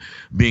tournament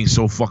being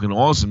so fucking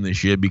awesome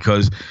this year,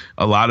 because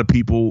a lot of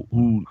people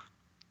who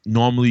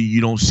normally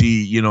you don't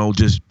see,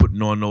 just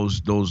putting on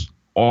those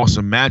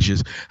awesome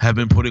matches have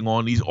been putting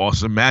on these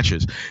awesome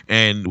matches,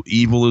 and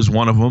Evil is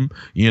one of them.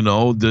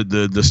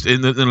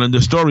 The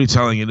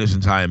storytelling in this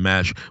entire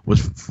match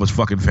was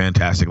fucking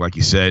fantastic, like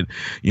you said.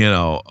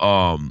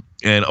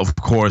 And of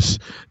course,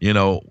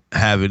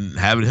 having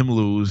him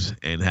lose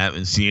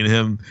and seeing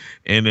him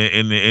in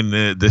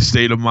the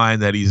state of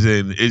mind that he's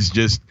in is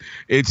just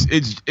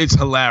it's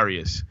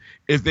hilarious.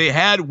 If they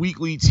had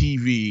weekly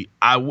TV,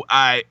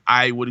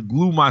 I would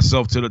glue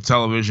myself to the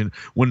television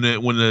when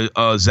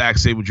the Zack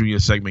Sabre Jr.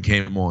 segment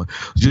came on,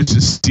 just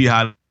to see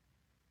how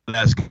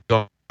that's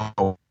going.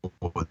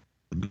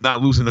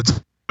 Not losing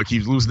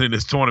keeps losing in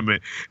this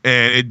tournament,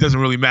 and it doesn't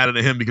really matter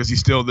to him because he's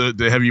still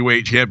the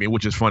heavyweight champion,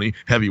 which is funny.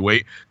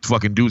 Heavyweight,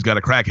 fucking dude's got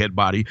a crackhead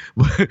body,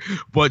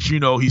 but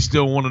he's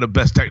still one of the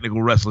best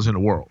technical wrestlers in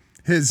the world.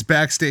 His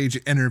backstage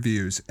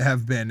interviews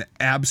have been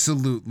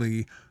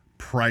absolutely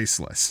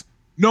priceless.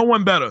 No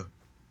one better.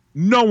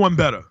 No one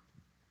better.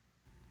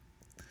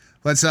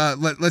 Let's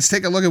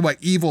take a look at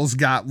what Evil's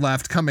got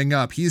left coming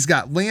up. He's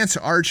got Lance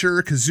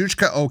Archer,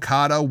 Kazuchika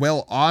Okada,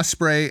 Will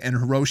Ospreay, and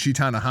Hiroshi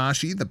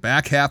Tanahashi. The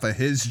back half of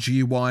his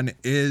G1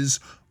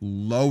 is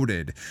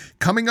loaded.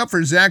 Coming up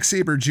for Zack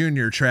Sabre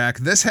Jr. track,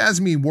 this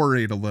has me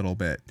worried a little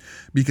bit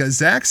because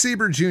Zack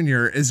Sabre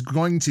Jr. is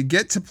going to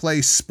get to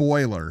play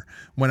spoiler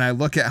when I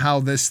look at how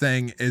this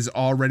thing is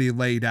already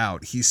laid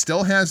out. He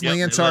still has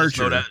Lance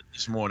Archer. That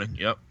this morning.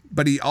 Yep.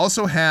 But he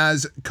also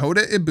has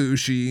Kota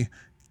Ibushi,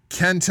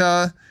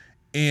 Kenta,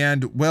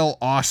 and Will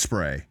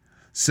Ospreay.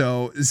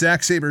 So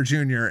Zack Sabre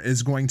Jr.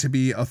 is going to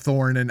be a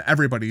thorn in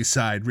everybody's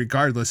side,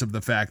 regardless of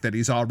the fact that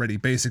he's already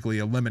basically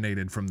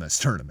eliminated from this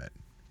tournament.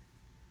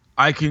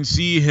 I can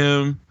see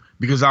him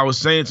because I was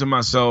saying to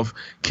myself,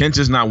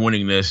 Kenta's not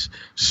winning this.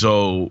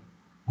 So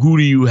who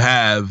do you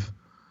have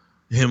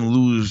him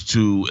lose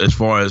to as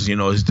far as,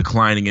 his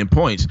declining in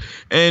points?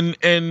 And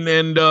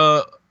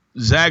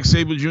Zack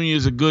Sabre Jr.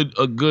 is a good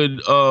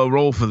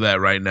role for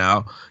that right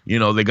now.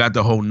 They got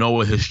the whole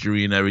Noah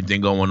history and everything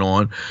going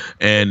on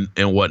and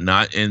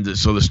whatnot. And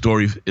so the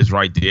story is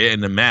right there.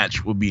 And the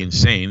match will be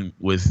insane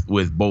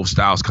with both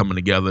styles coming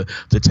together.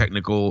 The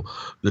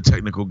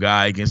technical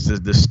guy against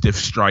the stiff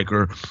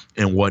striker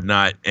and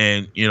whatnot.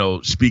 And,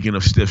 speaking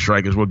of stiff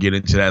strikers, we'll get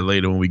into that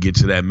later when we get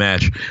to that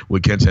match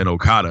with Kenta and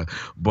Okada.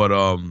 But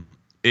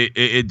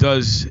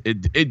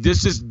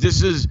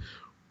this is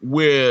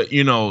where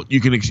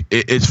you can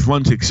it's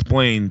fun to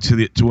explain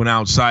to an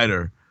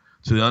outsider,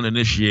 to the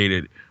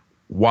uninitiated,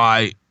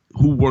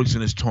 who works in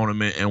this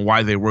tournament and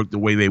why they work the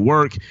way they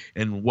work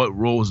and what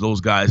roles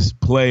those guys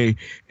play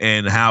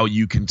and how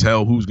you can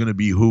tell who's going to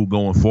be who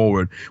going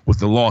forward with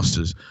the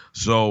losses.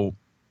 So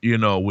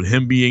with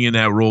him being in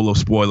that role of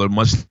spoiler,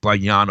 much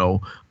like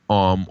Yano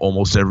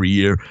almost every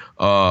year,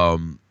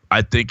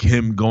 I think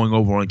him going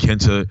over on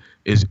Kenta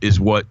is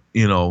what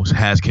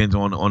has Kenta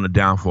on the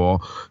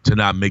downfall to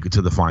not make it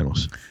to the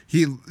finals.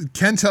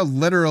 Kenta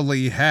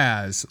literally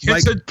has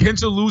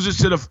Kenta loses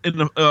to the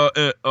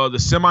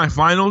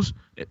semifinals.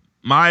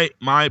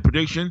 My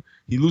prediction,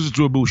 he loses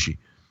to Ibushi.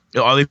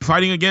 Are they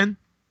fighting again?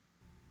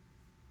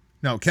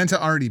 No, Kenta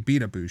already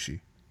beat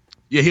Ibushi.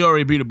 Yeah, he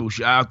already beat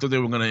Ibushi. I thought they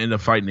were going to end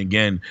up fighting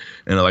again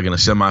in a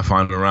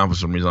semifinal round for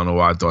some reason. I don't know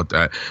why I thought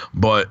that,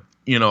 but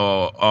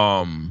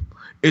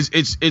it's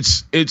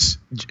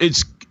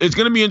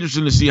going to be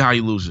interesting to see how he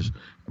loses.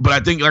 But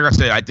I think, like I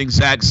said,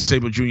 Zack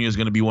Sabre Jr. is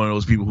going to be one of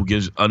those people who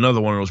gives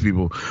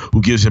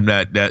him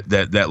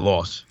that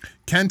loss.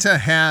 Kenta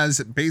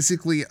has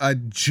basically a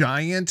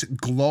giant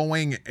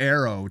glowing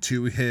arrow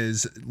to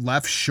his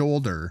left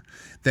shoulder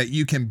that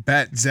you can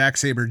bet Zack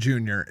Sabre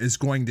Jr. is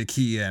going to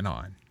key in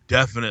on.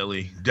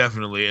 Definitely.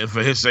 And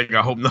for his sake,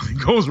 I hope nothing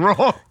goes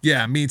wrong.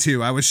 Yeah, me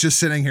too. I was just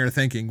sitting here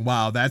thinking,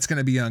 wow, that's going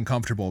to be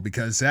uncomfortable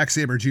because Zack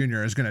Sabre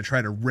Jr. is going to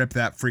try to rip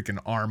that freaking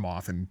arm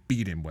off and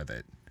beat him with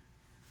it.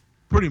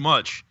 Pretty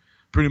much.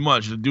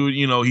 The dude,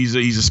 he's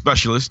a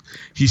specialist.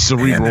 He's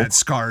cerebral. Man, that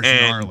scar's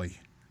gnarly.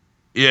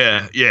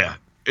 Yeah.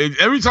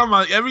 Every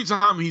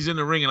time he's in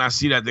the ring and I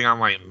see that thing, I'm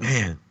like,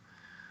 man,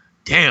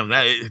 damn,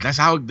 that's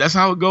how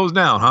it goes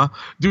down, huh?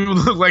 Dude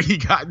looked like he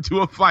got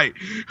into a fight.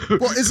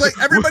 Well, it's like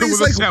everybody's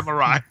with like, a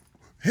samurai.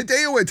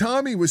 Hideo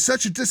Itami was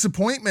such a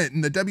disappointment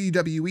in the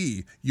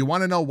WWE. You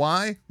want to know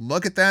why?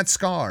 Look at that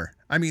scar.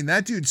 I mean,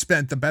 that dude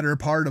spent the better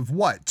part of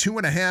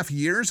 2.5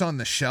 years on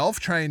the shelf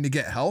trying to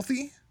get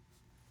healthy.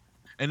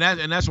 And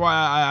that's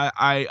why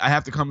I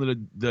have to come to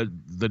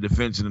the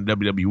defense in the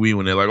WWE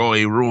when they're like, oh,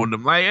 he ruined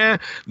them. Like,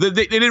 they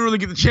didn't really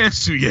get the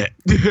chance to yet,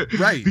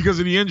 right? Because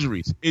of the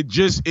injuries.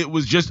 It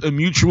was just a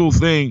mutual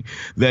thing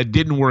that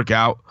didn't work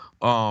out.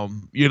 So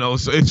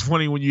it's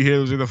funny when you hear it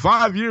was in the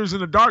 5 years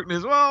in the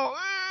darkness. Well,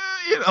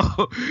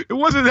 it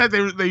wasn't that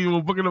they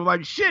were booking him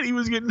like shit. He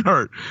was getting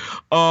hurt.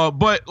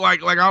 But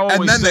like I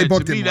always said,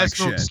 to me, that's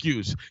no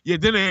excuse. Yeah,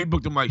 then they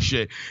booked him like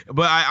shit.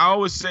 But I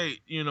always say,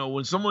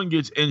 when someone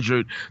gets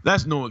injured,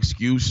 that's no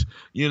excuse.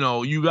 You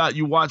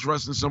watch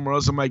wrestling somewhere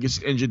else, somebody gets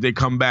injured, they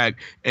come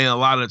back, and a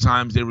lot of the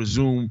times they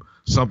resume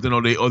something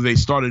or they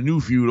start a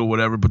new feud or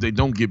whatever, but they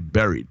don't get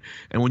buried.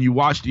 And when you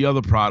watch the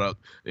other product,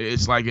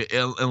 it's like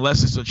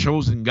unless it's a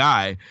chosen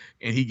guy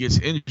and he gets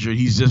injured,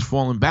 he's just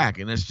falling back,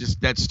 and that's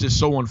just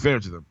so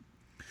unfair to them.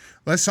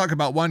 Let's talk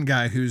about one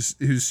guy who's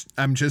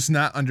I'm just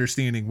not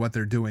understanding what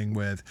they're doing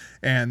with,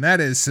 and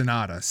that is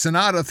Sonata.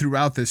 Sonata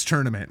throughout this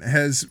tournament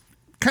has,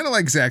 kind of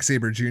like Zack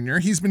Sabre Jr.,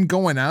 he's been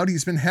going out,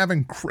 he's been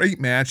having great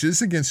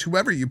matches against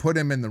whoever you put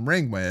him in the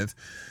ring with.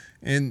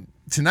 And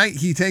tonight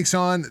he takes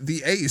on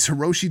the ace,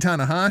 Hiroshi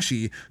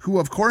Tanahashi, who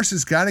of course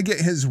has got to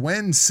get his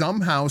win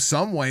somehow,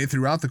 some way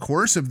throughout the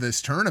course of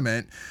this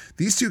tournament.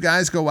 These two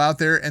guys go out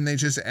there and they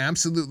just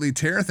absolutely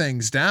tear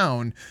things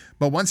down.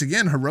 But once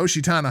again,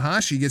 Hiroshi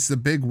Tanahashi gets the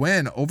big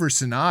win over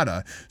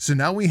Sonata. So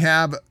now we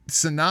have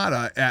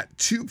Sonata at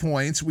 2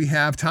 points. We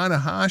have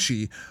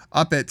Tanahashi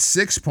up at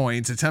 6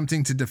 points,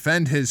 attempting to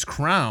defend his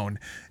crown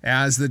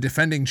as the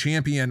defending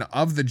champion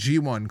of the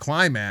G1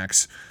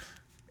 Climax.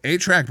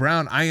 A-Track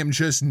Brown, I am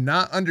just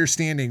not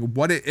understanding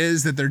what it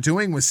is that they're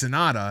doing with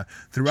Sanada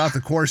throughout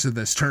the course of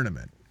this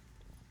tournament.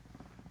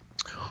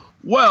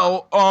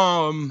 Well,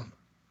 how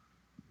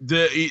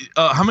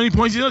many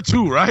points?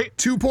 2, right?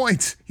 2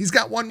 points. He's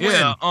got 1 win.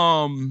 Yeah.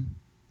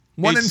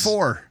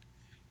 1-4.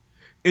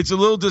 It's a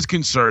little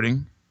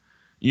disconcerting.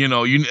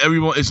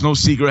 Everyone. It's no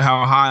secret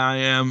how high I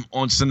am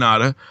on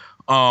Sanada.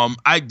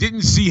 I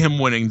didn't see him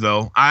winning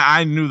though.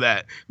 I knew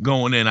that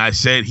going in. I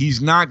said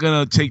he's not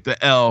gonna take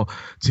the L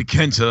to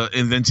Kenta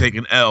and then take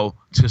an L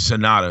to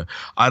Sanada.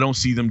 I don't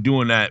see them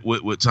doing that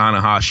with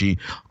Tanahashi.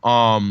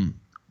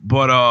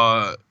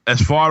 But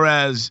as far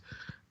as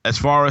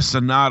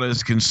Sanada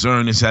is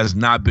concerned, this has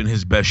not been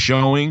his best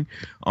showing.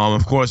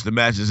 Of course, the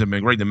matches have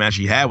been great. The match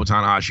he had with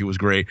Tanahashi was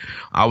great.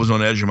 I was on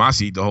the edge of my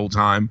seat the whole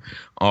time.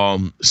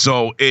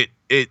 So it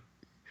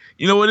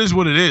it is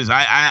what it is.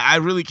 I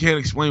really can't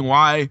explain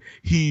why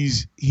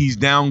he's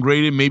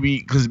downgraded.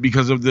 Maybe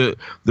because of the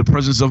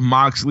presence of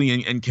Moxley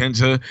and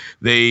Kenta.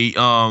 They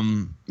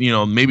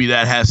maybe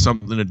that has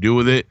something to do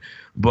with it.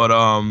 But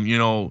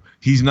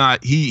he's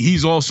not.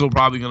 He's also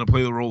probably going to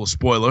play the role of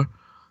spoiler.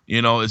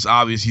 It's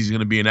obvious he's going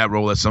to be in that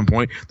role at some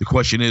point. The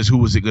question is,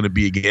 who is it going to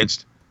be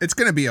against? It's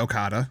going to be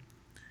Okada.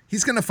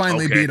 He's going to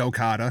finally beat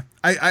Okada.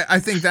 I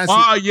think that's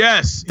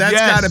yes. That's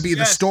got to be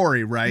the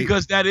story, right?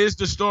 Because that is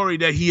the story,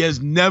 that he has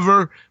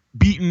never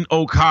beaten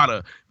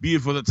Okada, be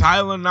it for the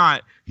title or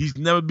not. He's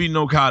never beaten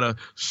Okada.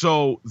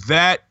 So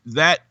that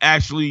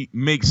actually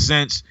makes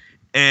sense,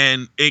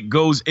 and it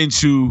goes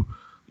into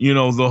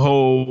the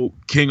whole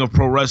King of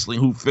Pro Wrestling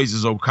who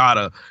faces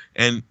Okada,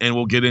 and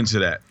we'll get into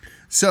that.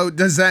 So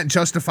does that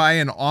justify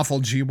an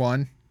awful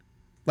G1?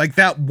 Like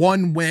that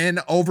 1 win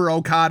over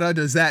Okada,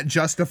 does that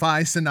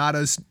justify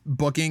Sanada's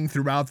booking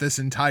throughout this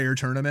entire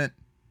tournament?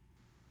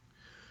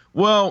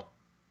 Well,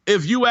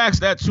 if you ask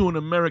that to an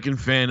American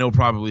fan, they'll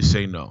probably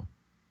say no.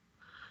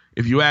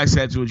 If you ask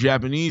that to a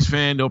Japanese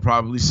fan, they'll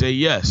probably say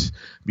yes.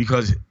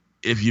 Because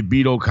if you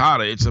beat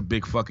Okada, it's a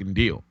big fucking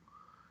deal.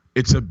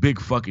 It's a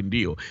big fucking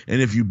deal.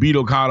 And if you beat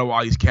Okada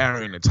while he's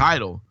carrying the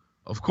title,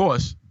 of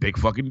course, big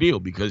fucking deal,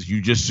 because you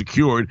just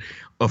secured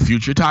a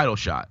future title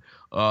shot.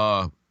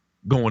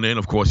 Going in,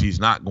 of course, he's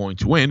not going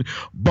to win,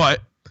 but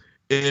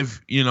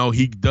if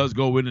he does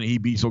go in and he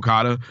beats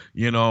Okada,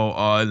 in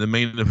the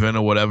main event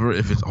or whatever,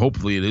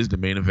 hopefully it is the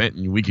main event,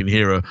 and we can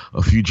hear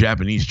a few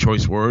Japanese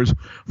choice words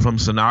from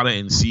Sanada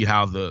and see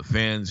how the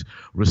fans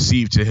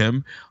receive to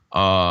him.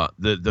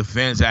 The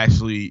fans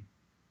actually,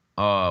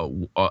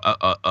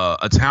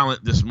 a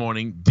talent this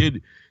morning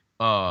did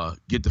won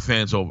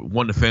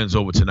the fans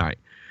over tonight.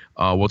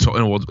 We'll talk,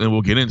 and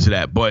we'll get into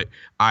that. But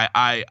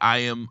I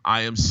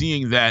am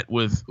seeing that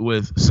with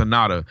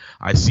Sanada.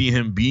 I see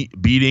him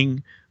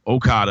beating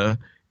Okada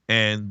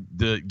and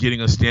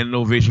getting a standing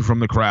ovation from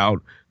the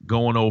crowd,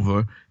 going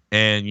over,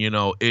 and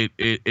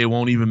it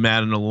won't even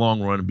matter in the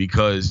long run,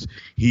 because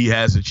he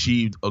has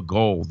achieved a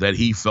goal that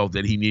he felt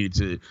that he needed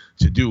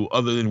to do,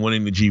 other than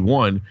winning the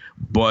G1.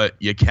 But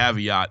your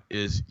caveat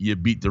is you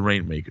beat the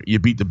Rainmaker, you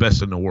beat the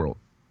best in the world.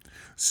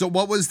 So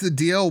what was the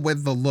deal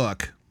with the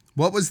look?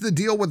 What was the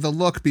deal with the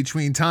look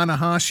between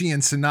Tanahashi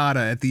and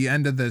Sanada at the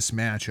end of this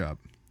matchup?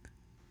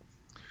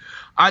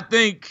 I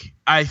think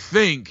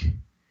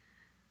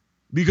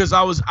because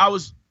I was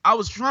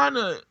trying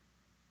to.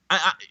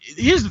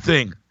 Here's the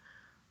thing.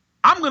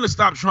 I'm gonna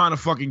stop trying to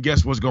fucking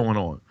guess what's going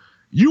on.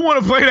 You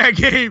want to play that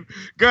game?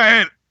 Go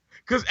ahead.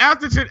 Because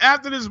after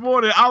this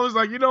morning, I was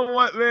like, you know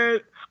what, man?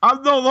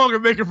 I'm no longer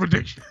making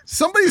predictions.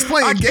 Somebody's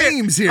playing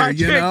games here. I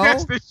can't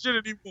guess this shit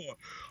anymore.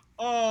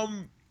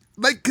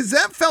 Because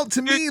that felt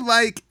to me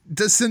like,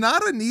 does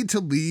Sanada need to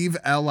leave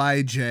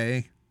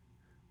LIJ?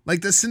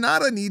 Like, does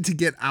Sanada need to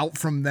get out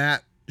from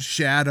that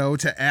shadow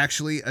to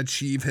actually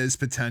achieve his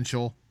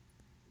potential?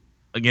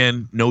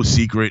 Again, no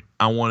secret.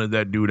 I wanted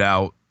that dude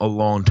out a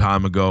long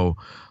time ago.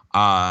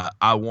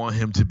 I want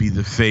him to be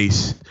the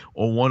face,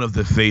 or one of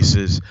the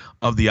faces,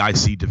 of the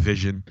IC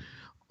division.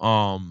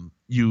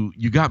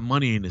 You got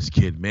money in this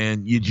kid,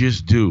 man. You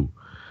just do.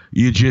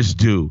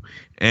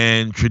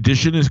 And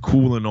tradition is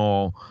cool and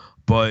all,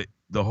 but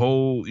the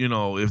whole,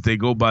 if they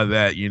go by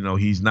that,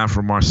 he's not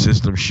from our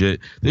system shit,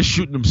 they're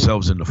shooting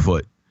themselves in the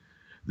foot.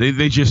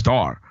 They just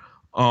are.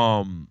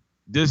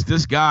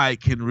 This guy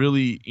can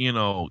really,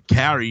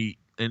 carry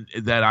in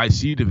that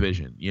IC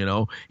division.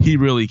 He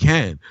really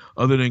can.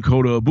 Other than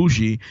Kota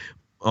Ibushi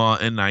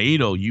and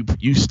Naito,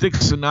 you stick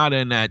Sanada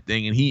in that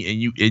thing, and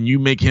you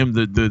make him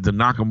the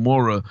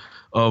Nakamura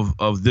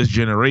of this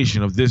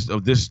generation, of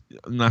this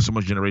not so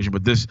much generation,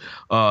 but this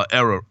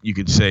era, you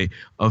could say,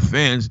 of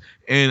fans.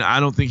 And I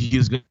don't think he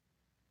is going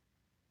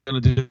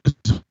to do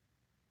this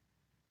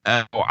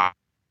at all.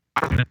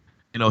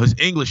 His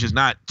English is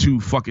not too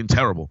fucking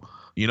terrible.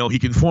 He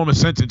can form a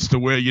sentence to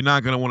where you're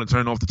not going to want to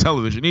turn off the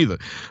television either.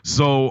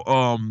 So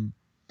I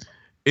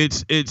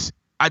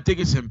think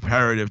it's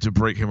imperative to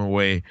break him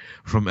away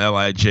from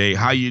LIJ.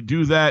 How you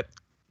do that,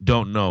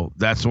 don't know.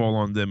 That's all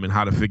on them and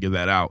how to figure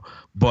that out.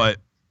 But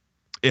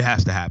it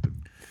has to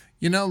happen.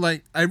 You know,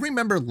 like, I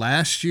remember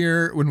last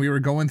year when we were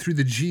going through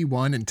the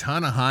G1 and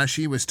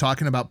Tanahashi was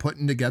talking about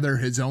putting together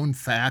his own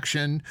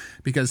faction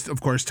because,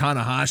 of course,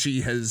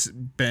 Tanahashi has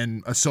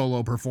been a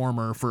solo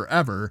performer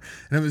forever.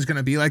 And it was going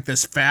to be like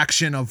this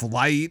faction of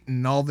light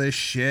and all this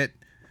shit.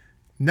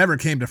 Never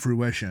came to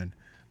fruition.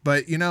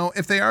 But, you know,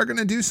 if they are going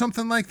to do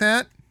something like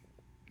that,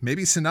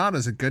 maybe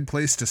Sonata's a good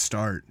place to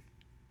start.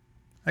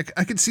 I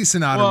could see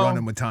Sonata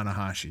running with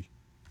Tanahashi.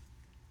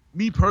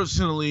 Me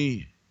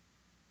personally...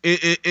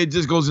 It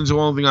just goes into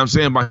one thing I'm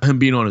saying about him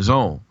being on his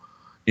own.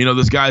 You know,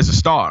 this guy's a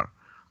star.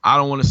 I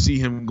don't want to see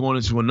him going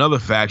into another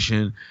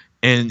faction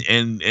and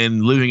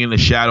living in the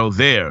shadow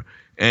there.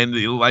 And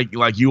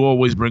like you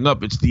always bring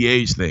up, it's the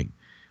age thing.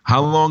 How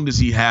long does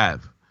he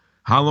have?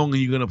 How long are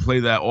you going to play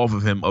that off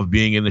of him of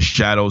being in the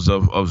shadows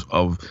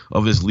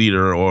of his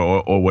leader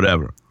or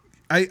whatever?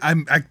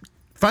 I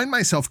find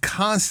myself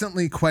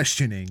constantly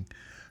questioning,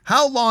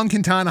 how long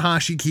can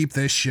Tanahashi keep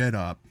this shit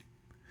up?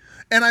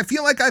 And I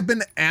feel like I've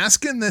been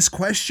asking this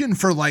question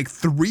for like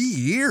 3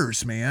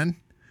 years, man.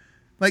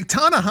 Like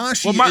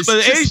Tanahashi is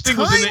the just age thing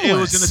timeless.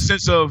 was in the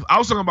sense of, I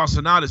was talking about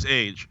Sonata's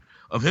age,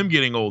 of him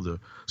getting older.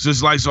 So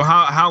it's like, so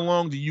how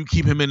long do you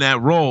keep him in that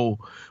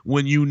role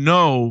when you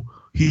know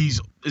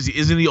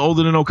isn't he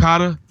older than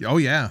Okada? Oh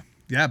yeah.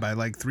 Yeah, by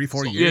like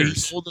 3-4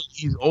 years. Yeah,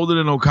 he's older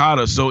than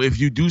Okada. So if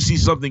you do see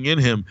something in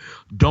him,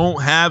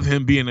 don't have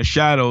him be in the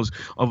shadows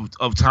of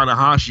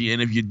Tanahashi.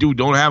 And if you do,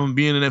 don't have him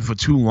being in it for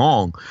too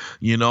long,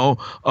 you know.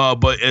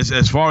 But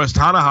as far as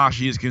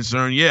Tanahashi is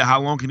concerned, yeah,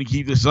 how long can he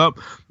keep this up?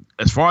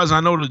 As far as I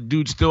know, the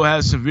dude still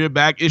has severe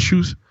back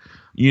issues.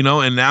 You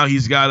know, and now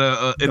he's got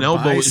an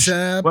elbow issue.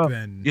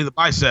 The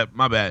bicep.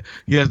 My bad.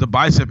 He has the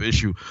bicep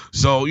issue.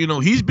 So you know,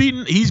 he's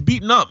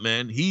beaten up,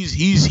 man.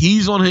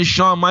 He's on his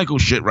Shawn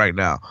Michaels shit right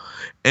now.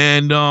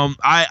 And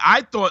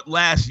I thought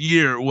last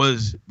year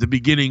was the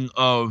beginning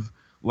of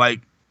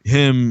like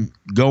him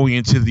going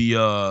into the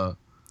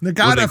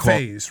Nagata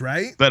phase,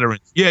 right?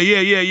 Veterans.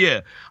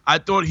 Yeah. I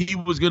thought he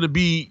was gonna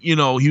be, the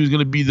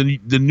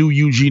new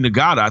Yuji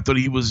Nagata. I thought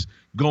he was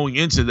going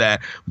into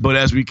that, but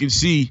as we can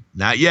see,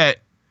 not yet.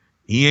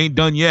 He ain't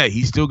done yet.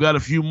 He's still got a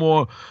few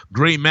more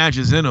great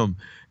matches in him,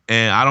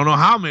 and I don't know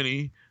how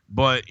many,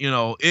 but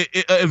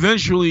it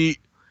eventually,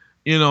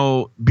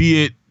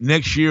 be it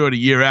next year or the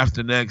year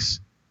after next,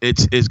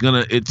 it's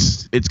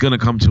gonna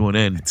come to an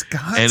end. It's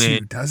got to,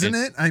 doesn't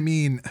it? I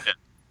mean,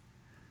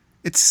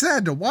 it's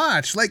sad to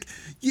watch. Like,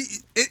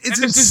 it's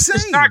insane.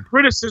 It's not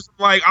criticism.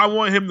 Like, I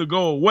want him to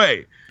go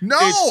away. No.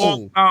 It's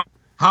all about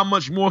how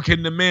much more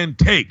can the man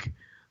take?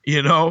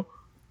 How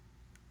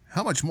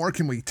much more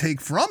can we take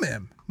from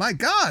him? My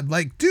God,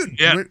 like, dude,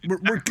 yeah.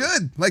 we're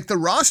good. Like, the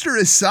roster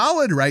is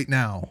solid right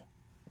now.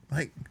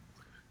 Like,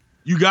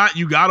 you got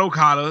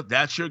Okada.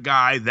 That's your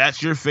guy.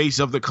 That's your face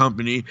of the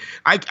company.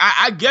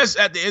 I guess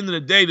at the end of the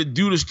day, the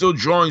dude is still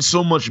drawing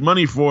so much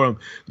money for him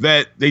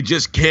that they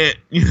just can't,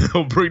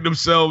 bring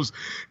themselves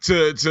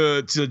to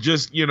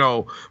just,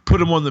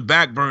 put him on the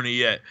back burner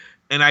yet.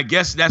 And I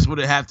guess that's what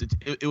it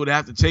would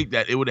have to take.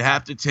 That it would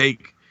have to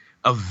take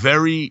a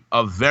very,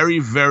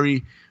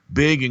 very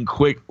big and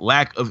quick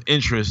lack of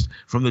interest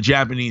from the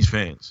Japanese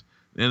fans.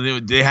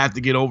 And they have to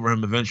get over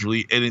him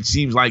eventually, and it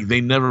seems like they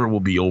never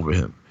will be over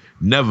him.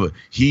 Never.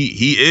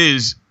 He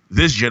is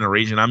this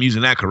generation. I'm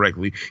using that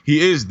correctly. He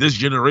is this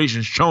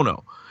generation's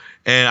Chono.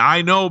 And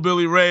I know,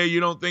 Billy Ray, you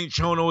don't think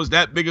Chono is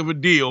that big of a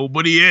deal,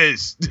 but he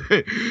is.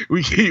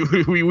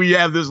 we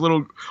have this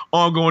little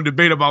ongoing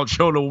debate about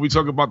Chono when we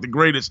talk about the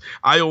greatest.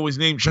 I always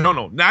name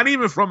Chono. Not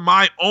even from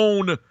my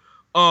own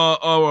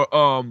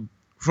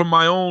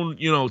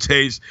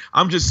taste.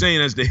 I'm just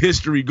saying, as the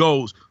history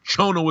goes,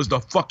 Chono is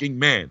the fucking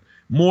man.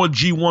 More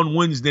G1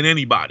 wins than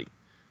anybody.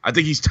 I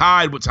think he's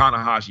tied with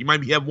Tanahashi. He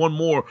might have one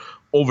more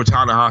over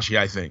Tanahashi,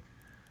 I think.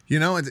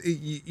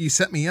 You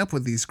set me up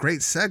with these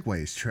great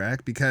segues,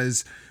 Trek,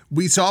 because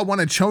we saw one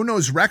of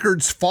Chono's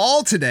records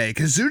fall today.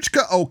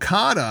 Kazuchika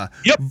Okada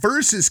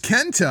versus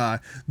Kenta.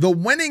 The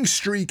winning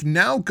streak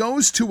now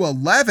goes to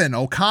 11.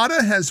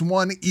 Okada has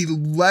won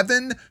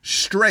 11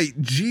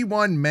 straight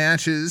G1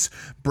 matches,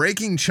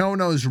 breaking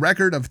Chono's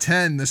record of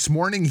 10. This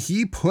morning,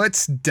 he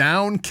puts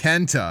down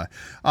Kenta.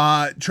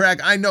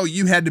 Trek, I know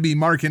you had to be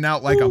marking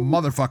out like a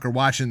motherfucker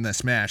watching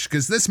this match,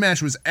 because this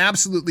match was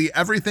absolutely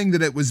everything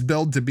that it was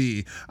billed to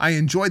be. I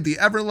enjoyed the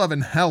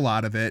ever-loving hell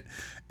out of it.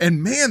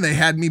 And man, they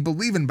had me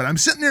believing, but I'm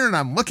sitting there and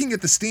I'm looking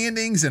at the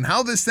standings and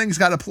how this thing's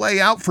got to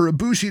play out for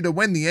Ibushi to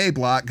win the A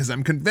block, because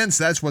I'm convinced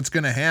that's what's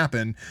going to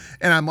happen.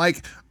 And I'm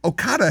like,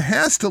 Okada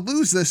has to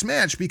lose this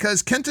match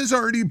because Kenta's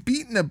already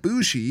beaten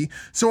Ibushi,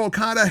 so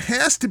Okada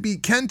has to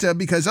beat Kenta,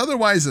 because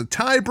otherwise the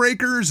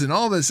tiebreakers and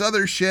all this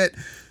other shit,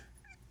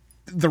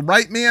 the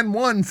right man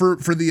won for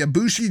the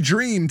Ibushi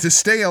dream to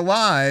stay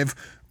alive.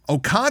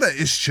 Okada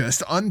is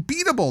just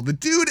unbeatable. The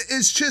dude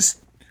is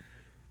just,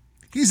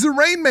 he's the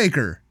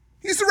Rainmaker.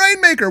 He's the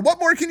Rainmaker. What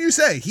more can you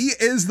say? He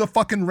is the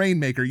fucking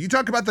Rainmaker. You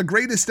talk about the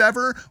greatest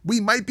ever, we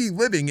might be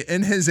living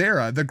in his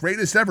era. The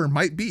greatest ever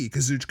might be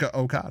Kazuchika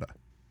Okada.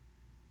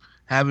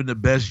 Having the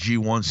best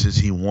G1 since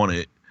he won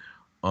it.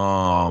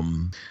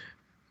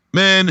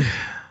 Man,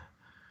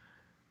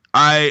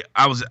 I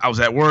was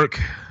at work.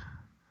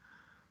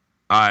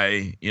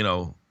 I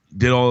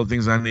did all the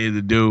things I needed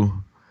to do.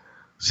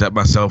 Set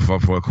myself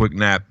up for a quick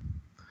nap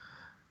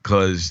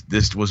because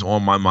this was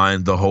on my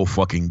mind the whole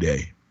fucking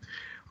day.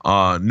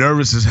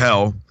 Nervous as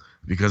hell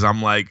because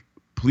I'm like,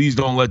 please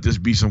don't let this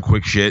be some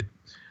quick shit.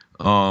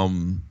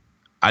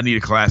 I need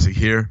a classic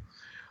here.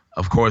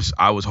 Of course,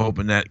 I was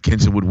hoping that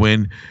Kenta would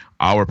win.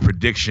 Our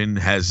prediction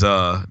has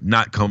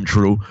not come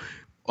true,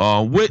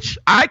 which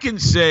I can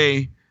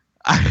say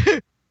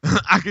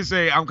I can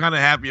say I'm kind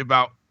of happy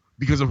about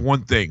because of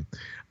one thing.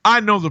 I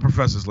know the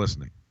professor's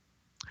listening.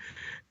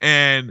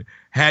 And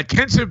had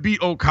Kenta beat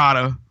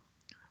Okada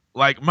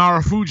like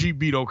Marufuji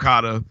beat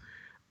Okada,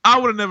 I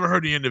would have never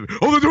heard the end of it.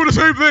 Oh, they're doing the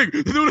same thing.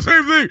 They're doing the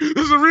same thing.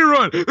 This is a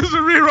rerun. This is a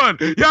rerun.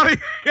 Yada,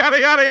 yada,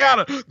 yada,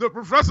 yada. The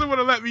professor would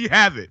have let me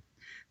have it.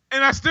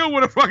 And I still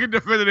would have fucking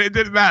defended it. It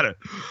didn't matter.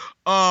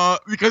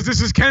 Because this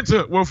is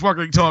Kenta we're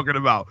fucking talking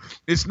about.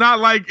 It's not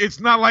like they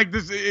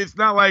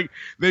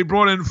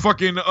brought in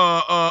fucking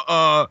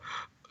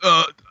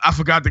I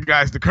forgot the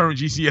current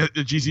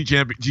GC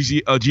champion,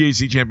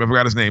 GAC champion. I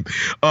forgot his name.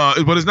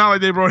 But it's not like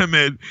they brought him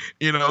in,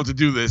 to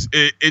do this.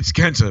 It's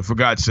Kenta, for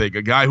God's sake,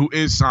 a guy who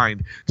is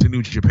signed to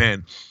New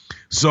Japan.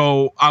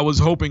 So I was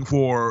hoping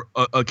for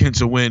a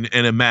Kenta win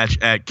in a match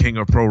at King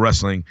of Pro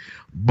Wrestling,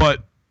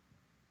 but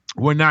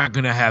we're not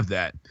going to have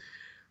that.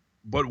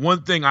 But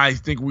one thing I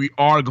think we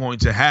are going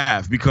to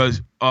have,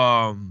 because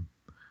the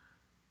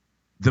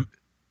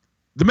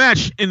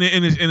match in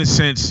a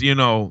sense,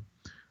 the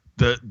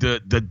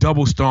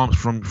double stomps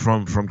from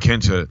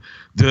Kenta,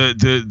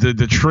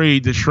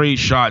 the trade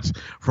shots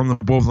from the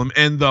both of them,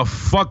 and the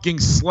fucking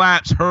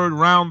slaps heard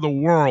around the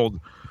world.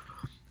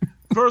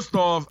 First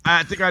off,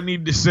 I think I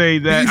need to say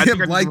that beat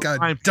him like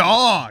a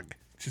dog.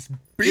 Just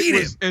beat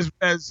him.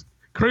 As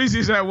crazy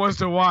as that was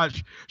to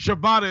watch,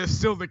 Shibata is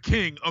still the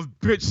king of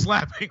bitch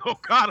slapping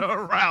Okada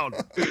around.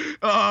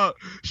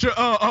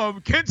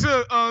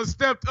 Kenta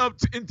stepped up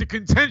into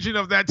contention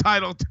of that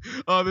title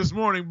this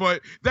morning,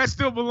 but that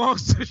still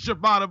belongs to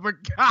Shibata. But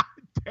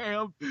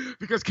goddamn,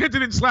 because Kenta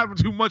didn't slap him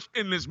too much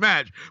in this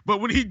match,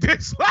 but when he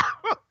did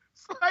slap him,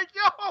 it's like,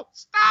 yo,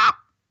 stop!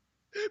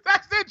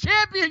 That's their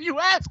champion, you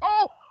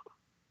asshole.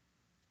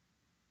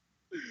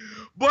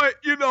 But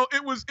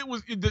it was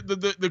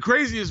the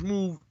craziest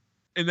move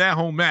in that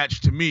whole match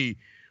to me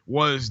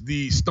was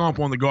the stomp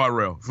on the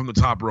guardrail from the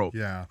top rope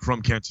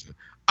from Kenta.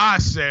 I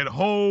said,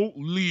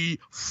 holy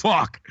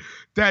fuck,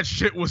 that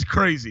shit was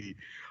crazy.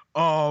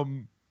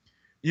 The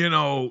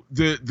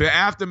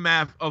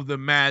aftermath of the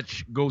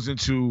match goes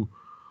into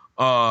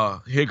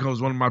here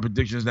comes one of my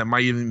predictions that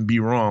might even be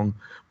wrong,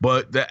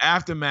 but the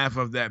aftermath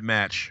of that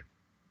match,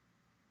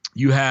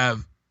 you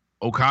have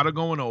Okada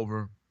going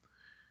over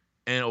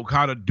and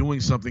Okada doing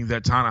something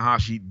that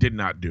Tanahashi did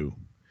not do,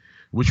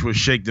 which was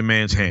shake the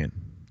man's hand.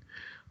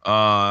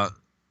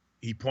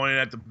 He pointed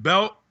at the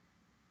belt,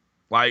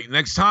 like,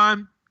 next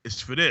time,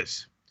 it's for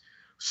this.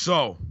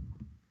 So,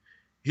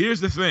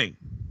 here's the thing.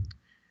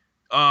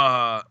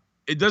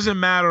 It doesn't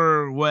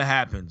matter what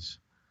happens.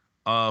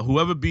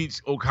 Whoever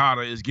beats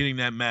Okada is getting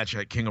that match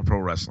at King of Pro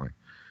Wrestling.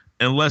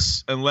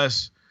 Unless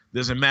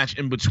there's a match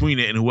in between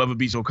it, and whoever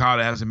beats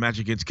Okada has a match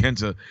against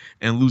Kenta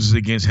and loses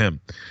against him.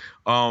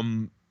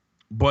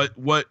 But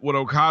what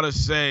Okada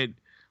said,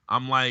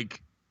 I'm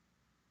like,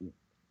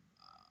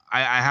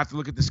 I have to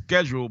look at the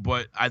schedule,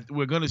 but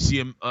we're going to see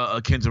a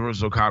Kenta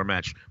versus Okada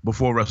match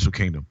before Wrestle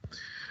Kingdom.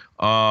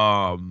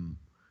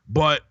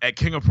 But at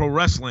King of Pro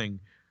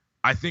Wrestling,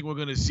 I think we're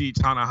going to see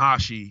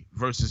Tanahashi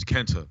versus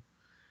Kenta.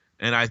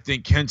 And I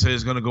think Kenta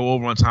is going to go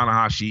over on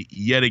Tanahashi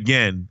yet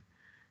again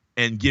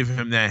and give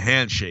him that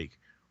handshake.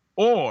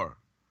 Or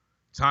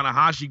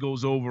Tanahashi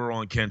goes over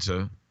on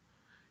Kenta.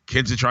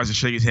 Kenta tries to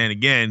shake his hand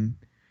again.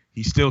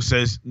 He still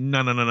says,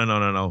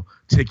 no.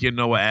 Take your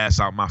Noah ass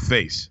out my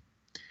face.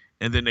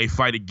 And then they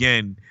fight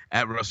again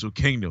at Wrestle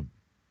Kingdom.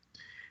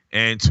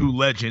 And two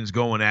legends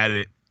going at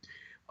it.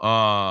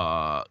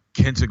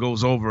 Kenta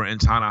goes over and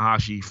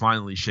Tanahashi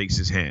finally shakes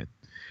his hand.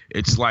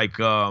 It's like,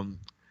 I'm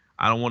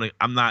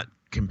not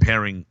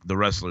comparing the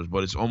wrestlers,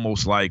 but it's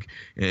almost like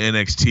in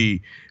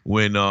NXT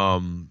when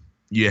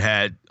you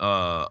had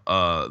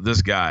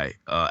this guy,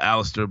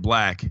 Aleister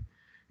Black,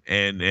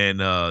 and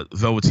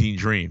Velveteen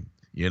Dream.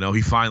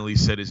 He finally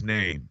said his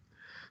name.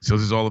 So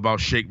this is all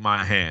about shake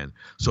my hand.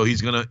 So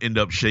he's going to end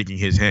up shaking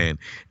his hand.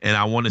 And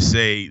I want to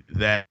say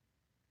that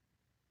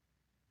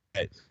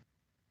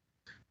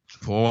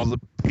for all the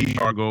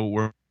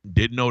PR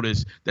did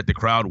notice that the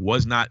crowd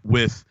was not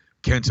with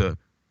Kenta.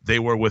 They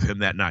were with him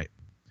that night.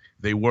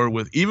 They were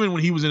even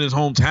when he was in his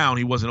hometown,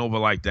 he wasn't over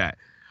like that.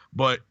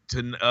 But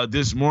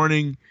this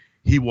morning,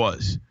 he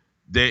was.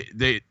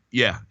 He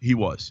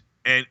was.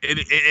 And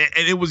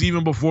it was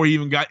even before he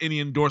even got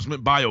any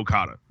endorsement by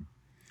Okada.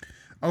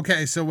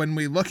 Okay, so when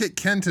we look at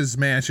Kenta's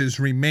matches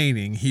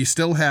remaining, he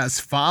still has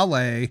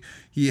Fale,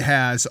 he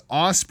has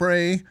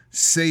Ospreay,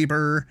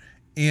 Sabre,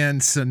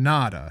 and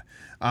Sonata.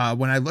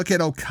 When I look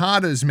at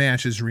Okada's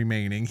matches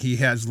remaining, he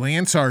has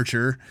Lance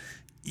Archer,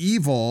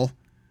 Evil,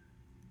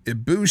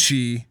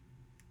 Ibushi,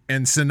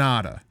 and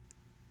Sonata.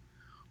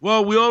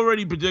 Well, we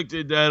already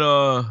predicted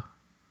that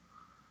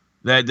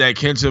that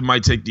Kenta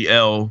might take the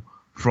L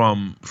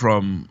from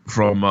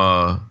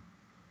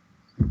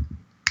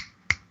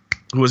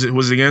who was it?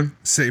 Was it again?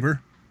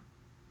 Sabre.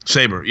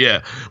 Sabre,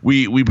 yeah.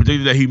 We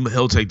predicted that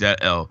he'll take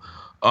that L.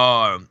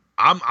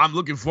 I'm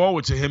looking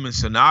forward to him and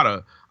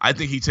Sonata. I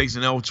think he takes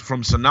an L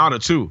from Sonata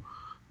too.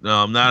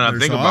 Now that I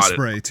think about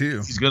Ospreay it, too.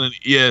 he's gonna.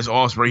 It's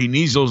Ospreay. He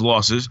needs those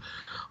losses.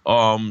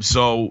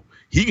 So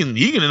he can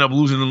end up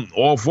losing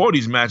all 4 of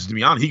these matches. To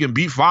be honest, he can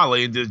beat Fale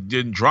and just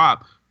didn't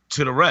drop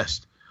to the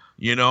rest.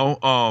 You know.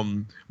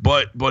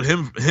 But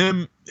him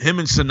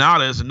and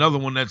Sonata is another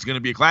one that's gonna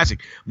be a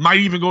classic. Might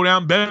even go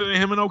down better than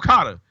him and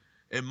Okada.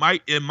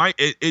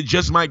 It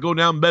just might go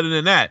down better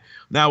than that.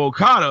 Now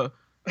Okada,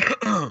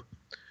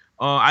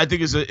 I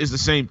think is the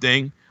same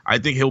thing. I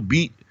think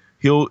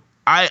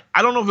I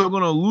don't know if they're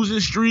going to lose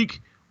this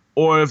streak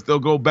or if they'll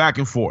go back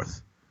and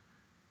forth.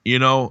 You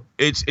know,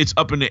 it's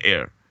up in the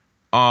air.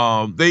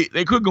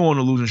 They could go on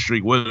a losing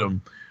streak with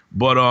him,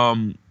 but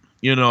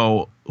you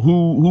know,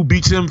 who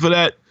beats him for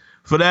that?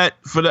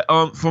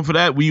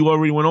 We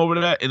already went over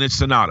that, and it's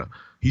Sonata.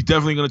 He's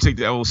definitely going to take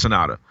the L with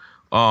Sonata.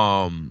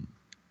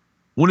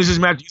 When is his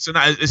match against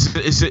Sonata?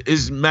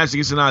 His match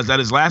against Sonata, is that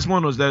his last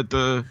one, or is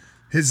that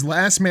his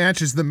last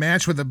match is the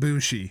match with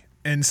Ibushi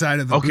inside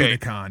of the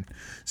Budokan.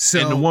 So,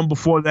 and the one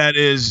before that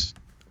is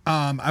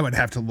I would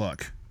have to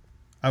look.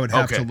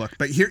 To look.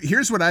 But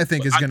here's what I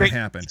think is going to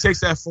happen. He takes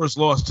that first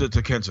loss to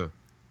Kenta.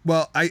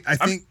 Well, I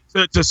think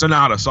to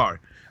Sonata, sorry.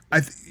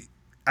 I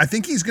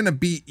think he's going to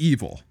beat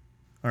Evil.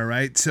 All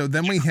right? So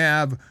then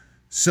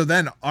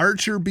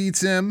Archer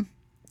beats him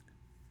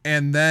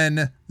and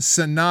then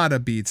Sonata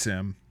beats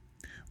him,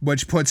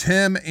 which puts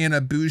him and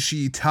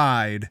Ibushi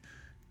tied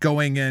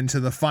going into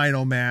the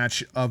final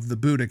match of the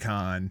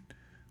Budokan,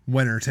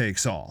 winner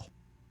takes all.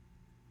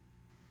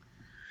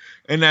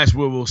 And that's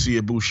where we'll see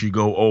Ibushi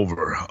go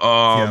over.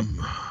 Yep.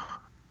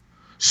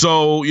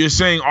 So you're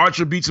saying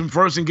Archer beats him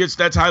first and gets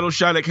that title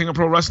shot at King of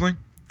Pro Wrestling?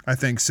 I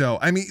think so.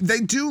 I mean, they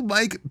do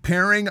like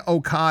pairing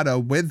Okada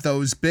with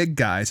those big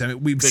guys. I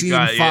mean, we've seen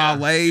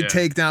Fale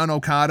take down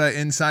Okada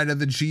inside of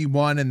the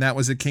G1, and that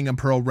was a King of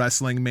Pro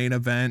Wrestling main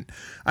event.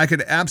 I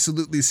could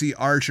absolutely see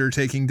Archer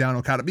taking down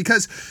Okada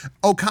because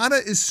Okada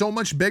is so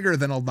much bigger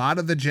than a lot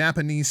of the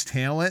Japanese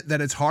talent that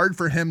it's hard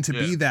for him to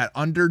be that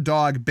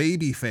underdog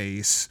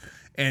babyface.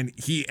 And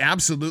he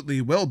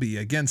absolutely will be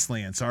against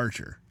Lance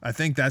Archer. I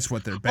think that's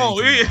what they're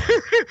banking on.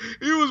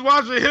 He was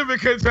watching him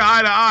and Kenta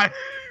eye to eye.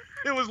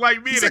 It was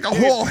like me. He's like a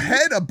whole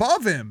head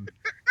above him.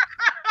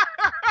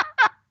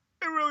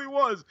 It really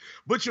was.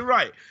 But you're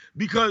right.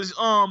 Because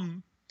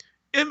him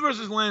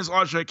versus Lance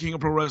Archer at King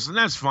of Pro Wrestling,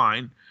 that's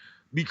fine.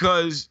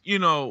 Because, you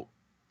know,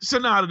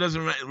 Sonata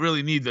doesn't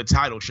really need the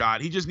title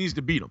shot. He just needs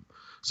to beat him.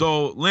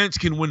 So Lance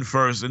can win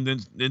first, and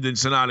then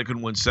Sonata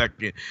can win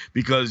second.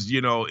 Because, you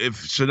know, if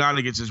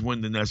Sonata gets his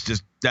win, then that's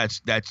just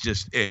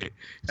it.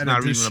 It's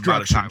not even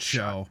about a title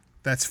shot.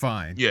 That's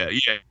fine. Yeah.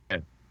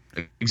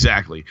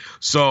 Exactly.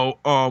 So,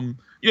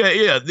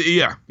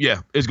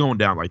 it's going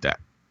down like that.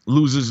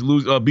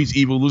 Beats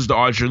Evil, loses to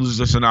Archer, loses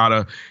to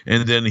Sonata,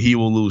 and then he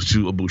will lose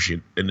to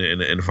Ibushi in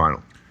the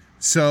final.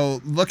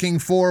 So, looking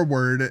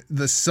forward,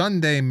 the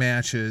Sunday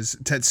matches: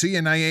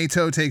 Tetsuya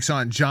Naito takes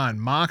on Jon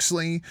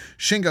Moxley,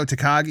 Shingo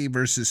Takagi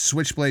versus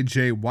Switchblade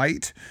Jay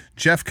White,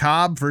 Jeff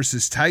Cobb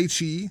versus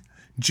Taichi,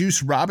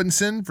 Juice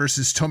Robinson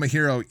versus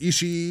Tomohiro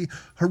Ishii,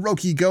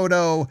 Hiroki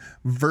Goto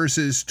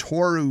versus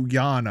Toru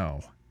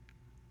Yano.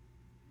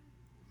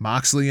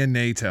 Moxley and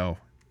Naito.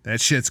 That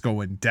shit's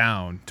going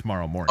down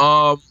tomorrow morning.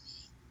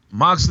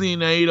 Moxley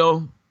and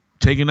Naito,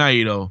 taking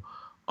Naito.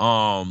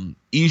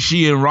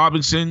 Ishii and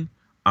Robinson,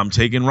 I'm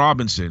taking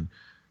Robinson.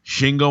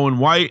 Shingo and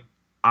White,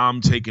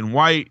 I'm taking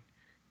White.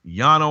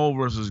 Yano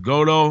versus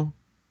Goto,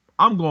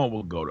 I'm going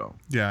with Goto.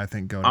 Yeah, I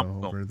think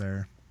Goto over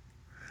there.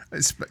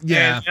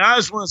 Yeah. And I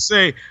just want to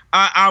say,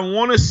 I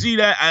want to see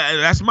that.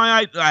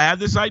 I have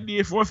this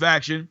idea for a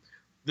faction,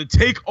 the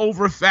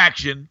Takeover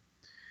faction,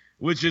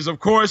 which is, of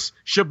course,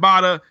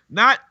 Shibata,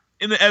 not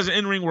as an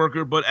in-ring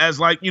worker, but as,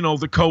 like, you know,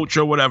 the coach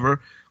or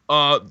whatever.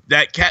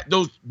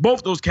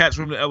 Both those cats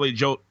from the LA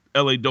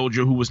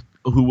Dojo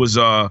who was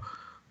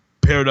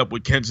paired up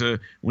with Kenta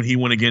when he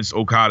went against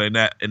Okada in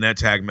that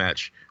tag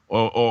match,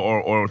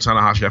 or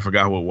Tanahashi, I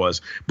forgot who it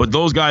was. But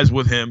those guys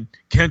with him,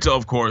 Kenta,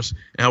 of course,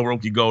 and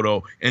Hiroki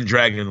Goto and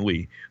Dragon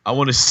Lee. I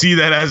want to see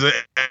that as a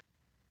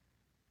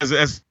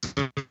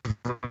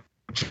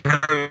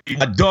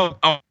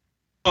dog.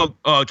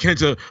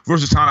 Kenta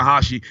versus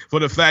Tanahashi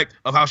for the fact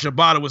of how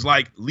Shibata was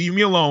like, leave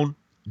me alone,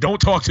 don't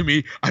talk to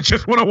me, I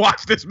just want to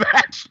watch this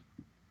match.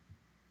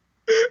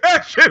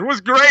 That shit was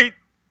great.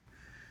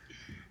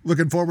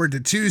 Looking forward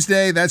to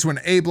Tuesday. That's when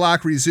A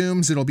Block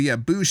resumes. It'll be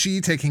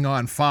Ibushi taking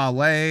on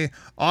Fale,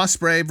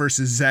 Ospreay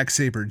versus Zack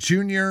Sabre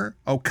Jr.,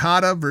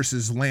 Okada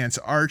versus Lance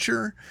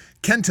Archer,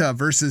 Kenta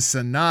versus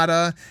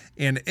Sonata,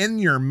 and in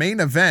your main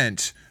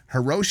event,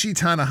 Hiroshi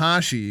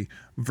Tanahashi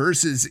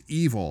versus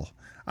Evil.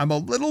 I'm a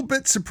little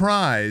bit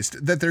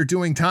surprised that they're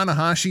doing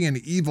Tanahashi and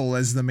Evil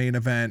as the main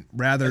event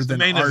rather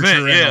than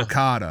Archer and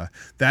Okada.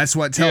 That's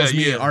what tells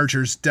me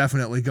Archer's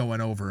definitely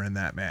going over in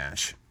that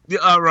match. Yeah,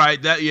 all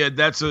right.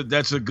 That's a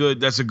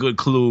good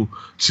clue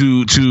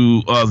to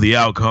the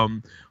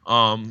outcome.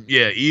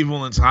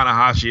 Evil and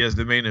Tanahashi as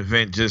the main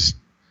event. Just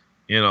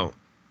I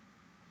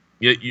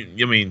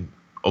mean,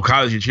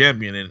 Okada's your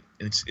champion, and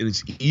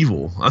it's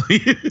Evil. I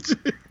mean,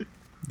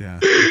 yeah,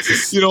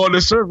 on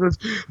the surface,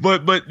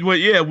 but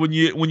yeah, when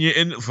you're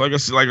in, like I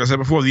said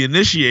before, the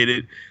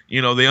initiated,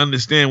 they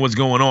understand what's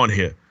going on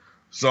here.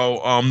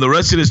 So the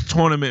rest of this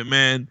tournament,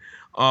 man,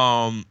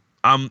 I'm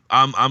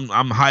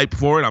hyped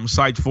for it. I'm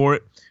psyched for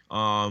it.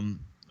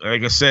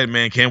 Like I said,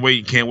 man, can't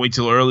wait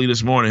till early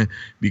this morning,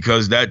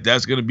 because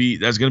that's gonna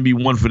be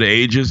one for the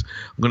ages.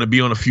 I'm gonna be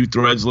on a few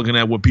threads looking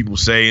at what people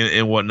say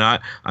and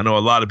whatnot. I know a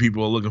lot of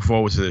people are looking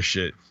forward to this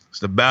shit. It's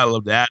the battle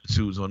of the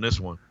attitudes on this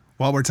one.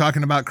 While we're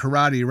talking about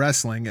karate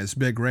wrestling, as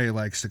Big Ray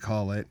likes to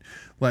call it,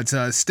 let's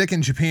stick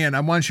in Japan. I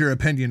want your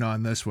opinion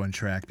on this one,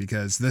 Track,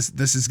 because this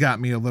has got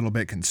me a little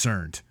bit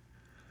concerned.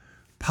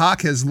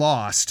 Pac has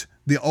lost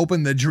the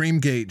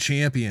Dreamgate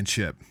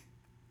Championship.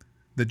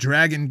 The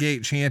Dragon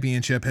Gate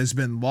Championship has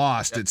been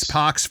lost. It's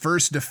Pac's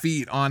first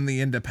defeat on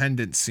the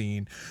independent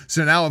scene.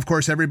 So now, of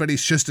course,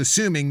 everybody's just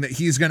assuming that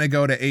he's going to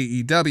go to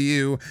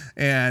AEW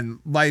and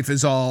life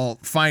is all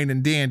fine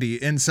and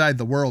dandy inside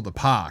the world of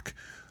Pac.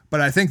 But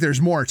I think there's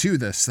more to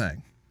this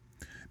thing,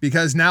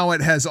 because now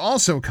it has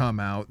also come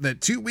out that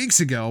 2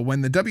 weeks ago,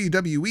 when the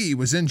WWE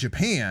was in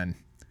Japan,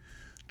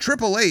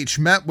 Triple H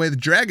met with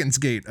Dragon's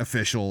Gate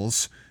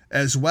officials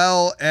as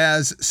well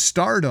as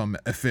Stardom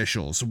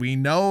officials. We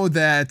know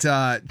that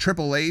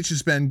Triple H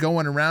has been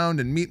going around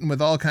and meeting with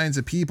all kinds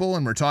of people,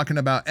 and we're talking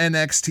about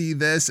NXT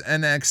this,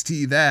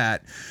 NXT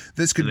that.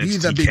 This could be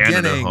the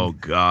beginning of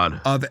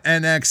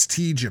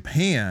NXT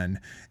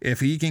Japan if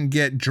he can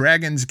get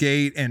Dragon's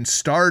Gate and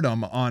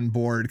Stardom on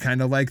board,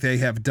 kind of like they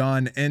have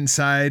done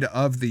inside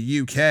of the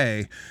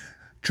UK.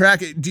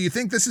 Track, do you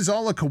think this is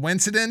all a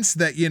coincidence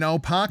that,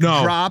 Pac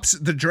drops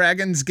the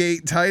Dragon's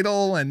Gate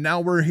title and now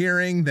we're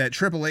hearing that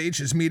Triple H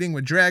is meeting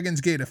with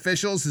Dragon's Gate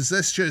officials? Is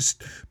this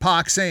just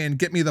Pac saying,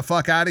 get me the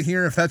fuck out of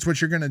here if that's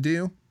what you're going to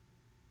do?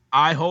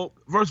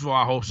 First of all,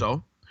 I hope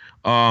so.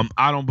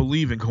 I don't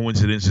believe in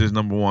coincidences,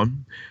 number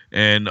one.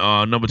 And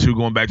number two,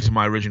 going back to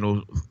my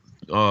original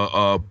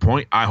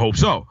point, I hope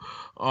so.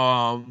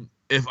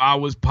 If I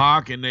was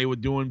Pac and they were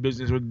doing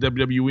business with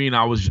WWE and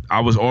I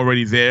was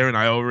already there and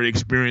I already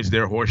experienced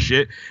their horse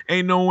shit,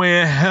 ain't no way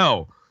in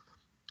hell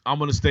I'm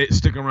gonna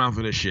stick around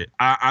for this shit.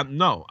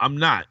 No, I'm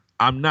not.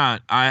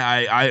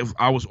 I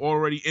was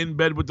already in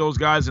bed with those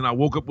guys and I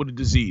woke up with a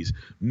disease.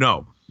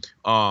 No,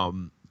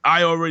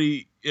 I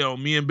already,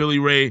 me and Billy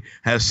Ray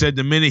have said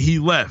the minute he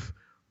left,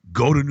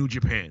 go to New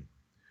Japan.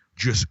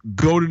 Just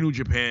go to New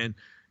Japan.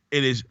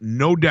 It is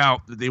no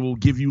doubt that they will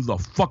give you the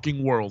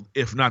fucking world,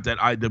 if not that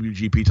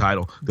IWGP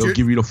title. They'll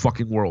give you the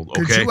fucking world,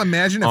 okay? Could you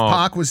imagine if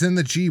Pac was in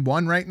the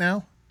G1 right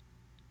now?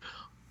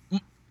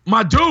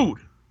 My dude.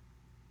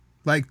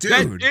 Like,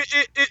 dude.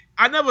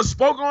 I never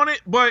spoke on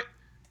it, but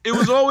it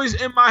was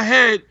always in my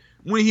head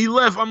when he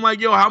left. I'm like,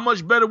 yo, how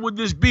much better would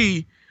this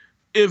be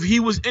if he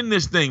was in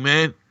this thing,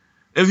 man?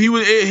 If he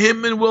was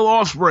him and Will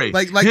Ospreay.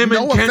 Like him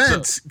no and Kenta.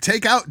 offense.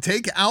 Take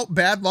out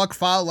Bad Luck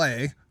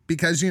Fale,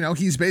 because,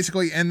 he's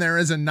basically in there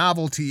as a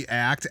novelty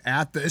act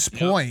at this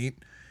point,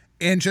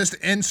 and just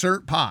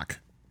insert Pac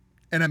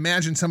and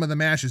imagine some of the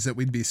matches that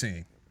we'd be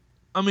seeing.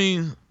 I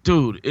mean,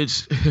 dude,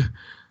 it's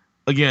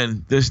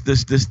again,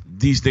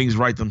 these things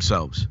write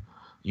themselves.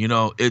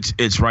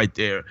 It's right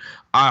there.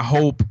 I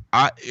hope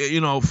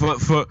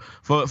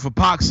for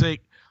Pac's sake,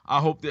 I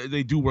hope that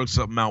they do work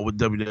something out with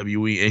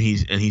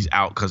WWE and he's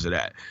out because of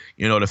that.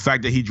 The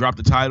fact that he dropped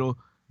the title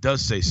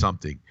does say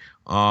something.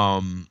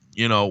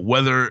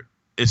 Whether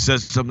it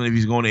says something if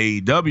he's going to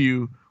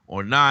AEW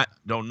or not,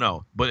 don't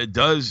know. But it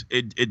does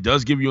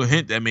give you a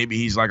hint that maybe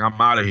he's like, I'm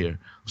out of here.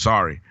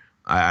 Sorry.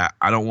 I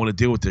don't want to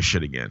deal with this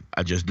shit again.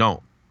 I just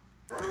don't.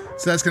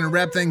 So that's going to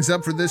wrap things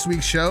up for this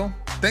week's show.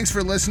 Thanks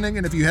for listening,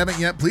 and if you haven't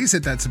yet, please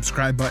hit that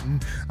subscribe button.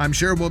 I'm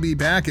sure we'll be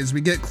back as we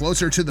get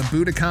closer to the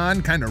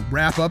Budokan, kind of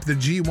wrap up the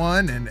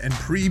G1 and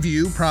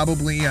preview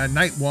probably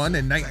night 1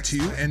 and night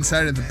 2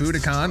 inside of the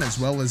Budokan, as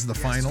well as the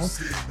final.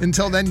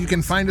 Until then, you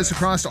can find us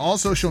across all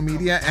social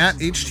media at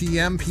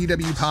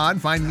HTMPWPod.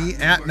 Find me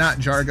at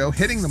NotJargo,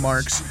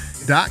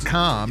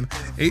 hittingthemarks.com,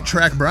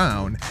 8-Track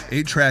Brown,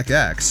 8-Track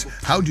X.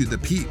 How do the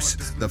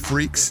peeps, the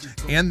freaks,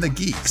 and the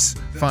geeks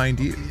find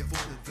you?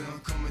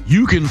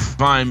 You can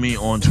find me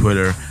on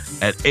Twitter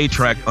at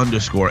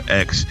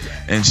 @8track_X.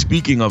 And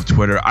speaking of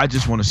Twitter, I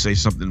just want to say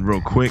something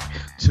real quick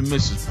to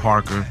Mrs.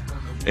 Parker,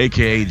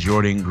 aka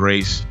Jordan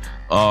Grace.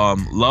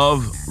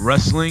 Love,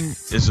 wrestling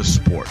is a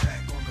sport.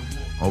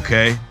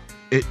 Okay?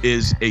 it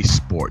is a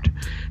sport.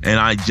 And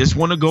I just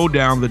want to go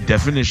down the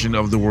definition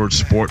of the word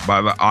sport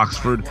by the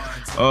Oxford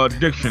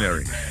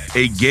Dictionary.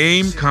 A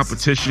game,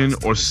 competition,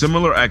 or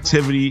similar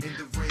activity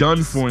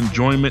done for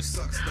enjoyment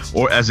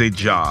or as a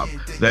job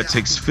that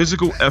takes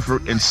physical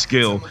effort and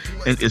skill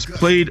and is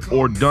played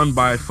or done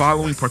by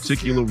following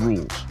particular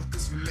rules.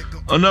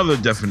 Another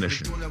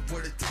definition.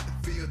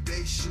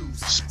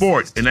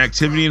 Sport, an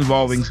activity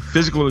involving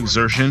physical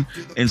exertion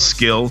and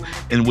skill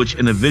in which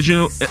an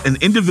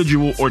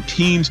individual or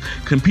teams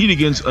compete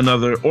against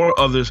another or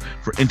others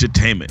for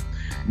entertainment.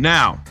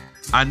 Now,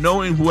 I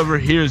know whoever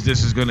hears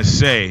this is going to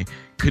say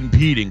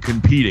competing.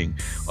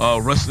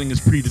 Wrestling is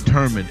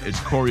predetermined. It's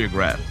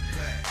choreographed.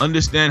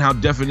 Understand how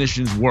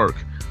definitions work.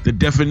 The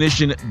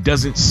definition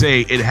doesn't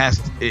say it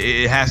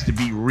has to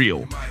be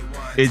real.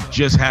 It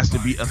just has to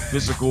be a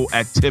physical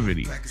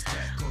activity.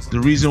 The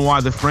reason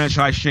why the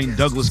franchise Shane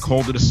Douglas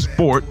called it a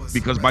sport,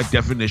 because by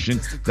definition,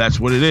 that's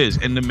what it is.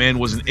 And the man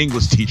was an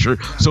English teacher,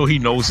 so he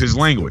knows his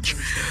language.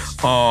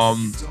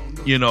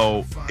 You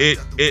know, it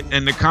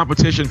and the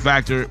competition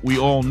factor, we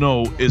all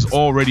know, is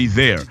already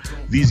there.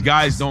 These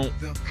guys don't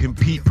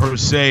compete per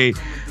se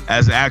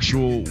as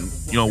actual,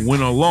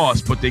 win or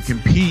loss, but they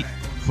compete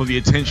for the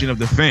attention of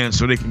the fans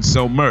so they can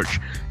sell merch.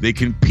 They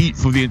compete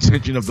for the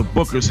attention of the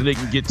bookers so they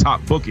can get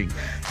top booking.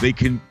 They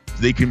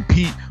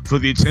compete for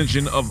the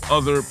attention of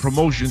other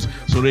promotions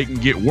so they can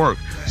get work.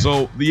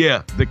 So,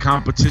 yeah, the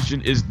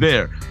competition is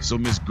there. So,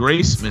 Miss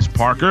Grace, Miss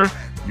Parker,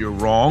 you're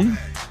wrong.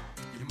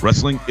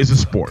 Wrestling is a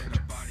sport.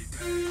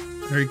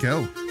 There you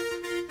go.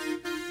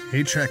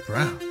 A-Track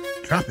Brown,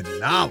 dropping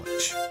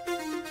knowledge.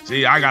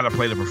 See, I got to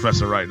play the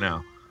professor right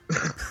now.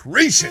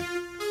 Preaching.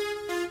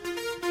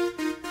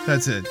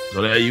 That's it.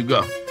 So there you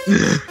go.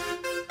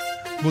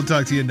 We'll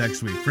talk to you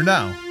next week. For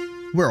now,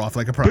 we're off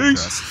like a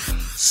progress.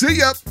 See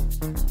ya.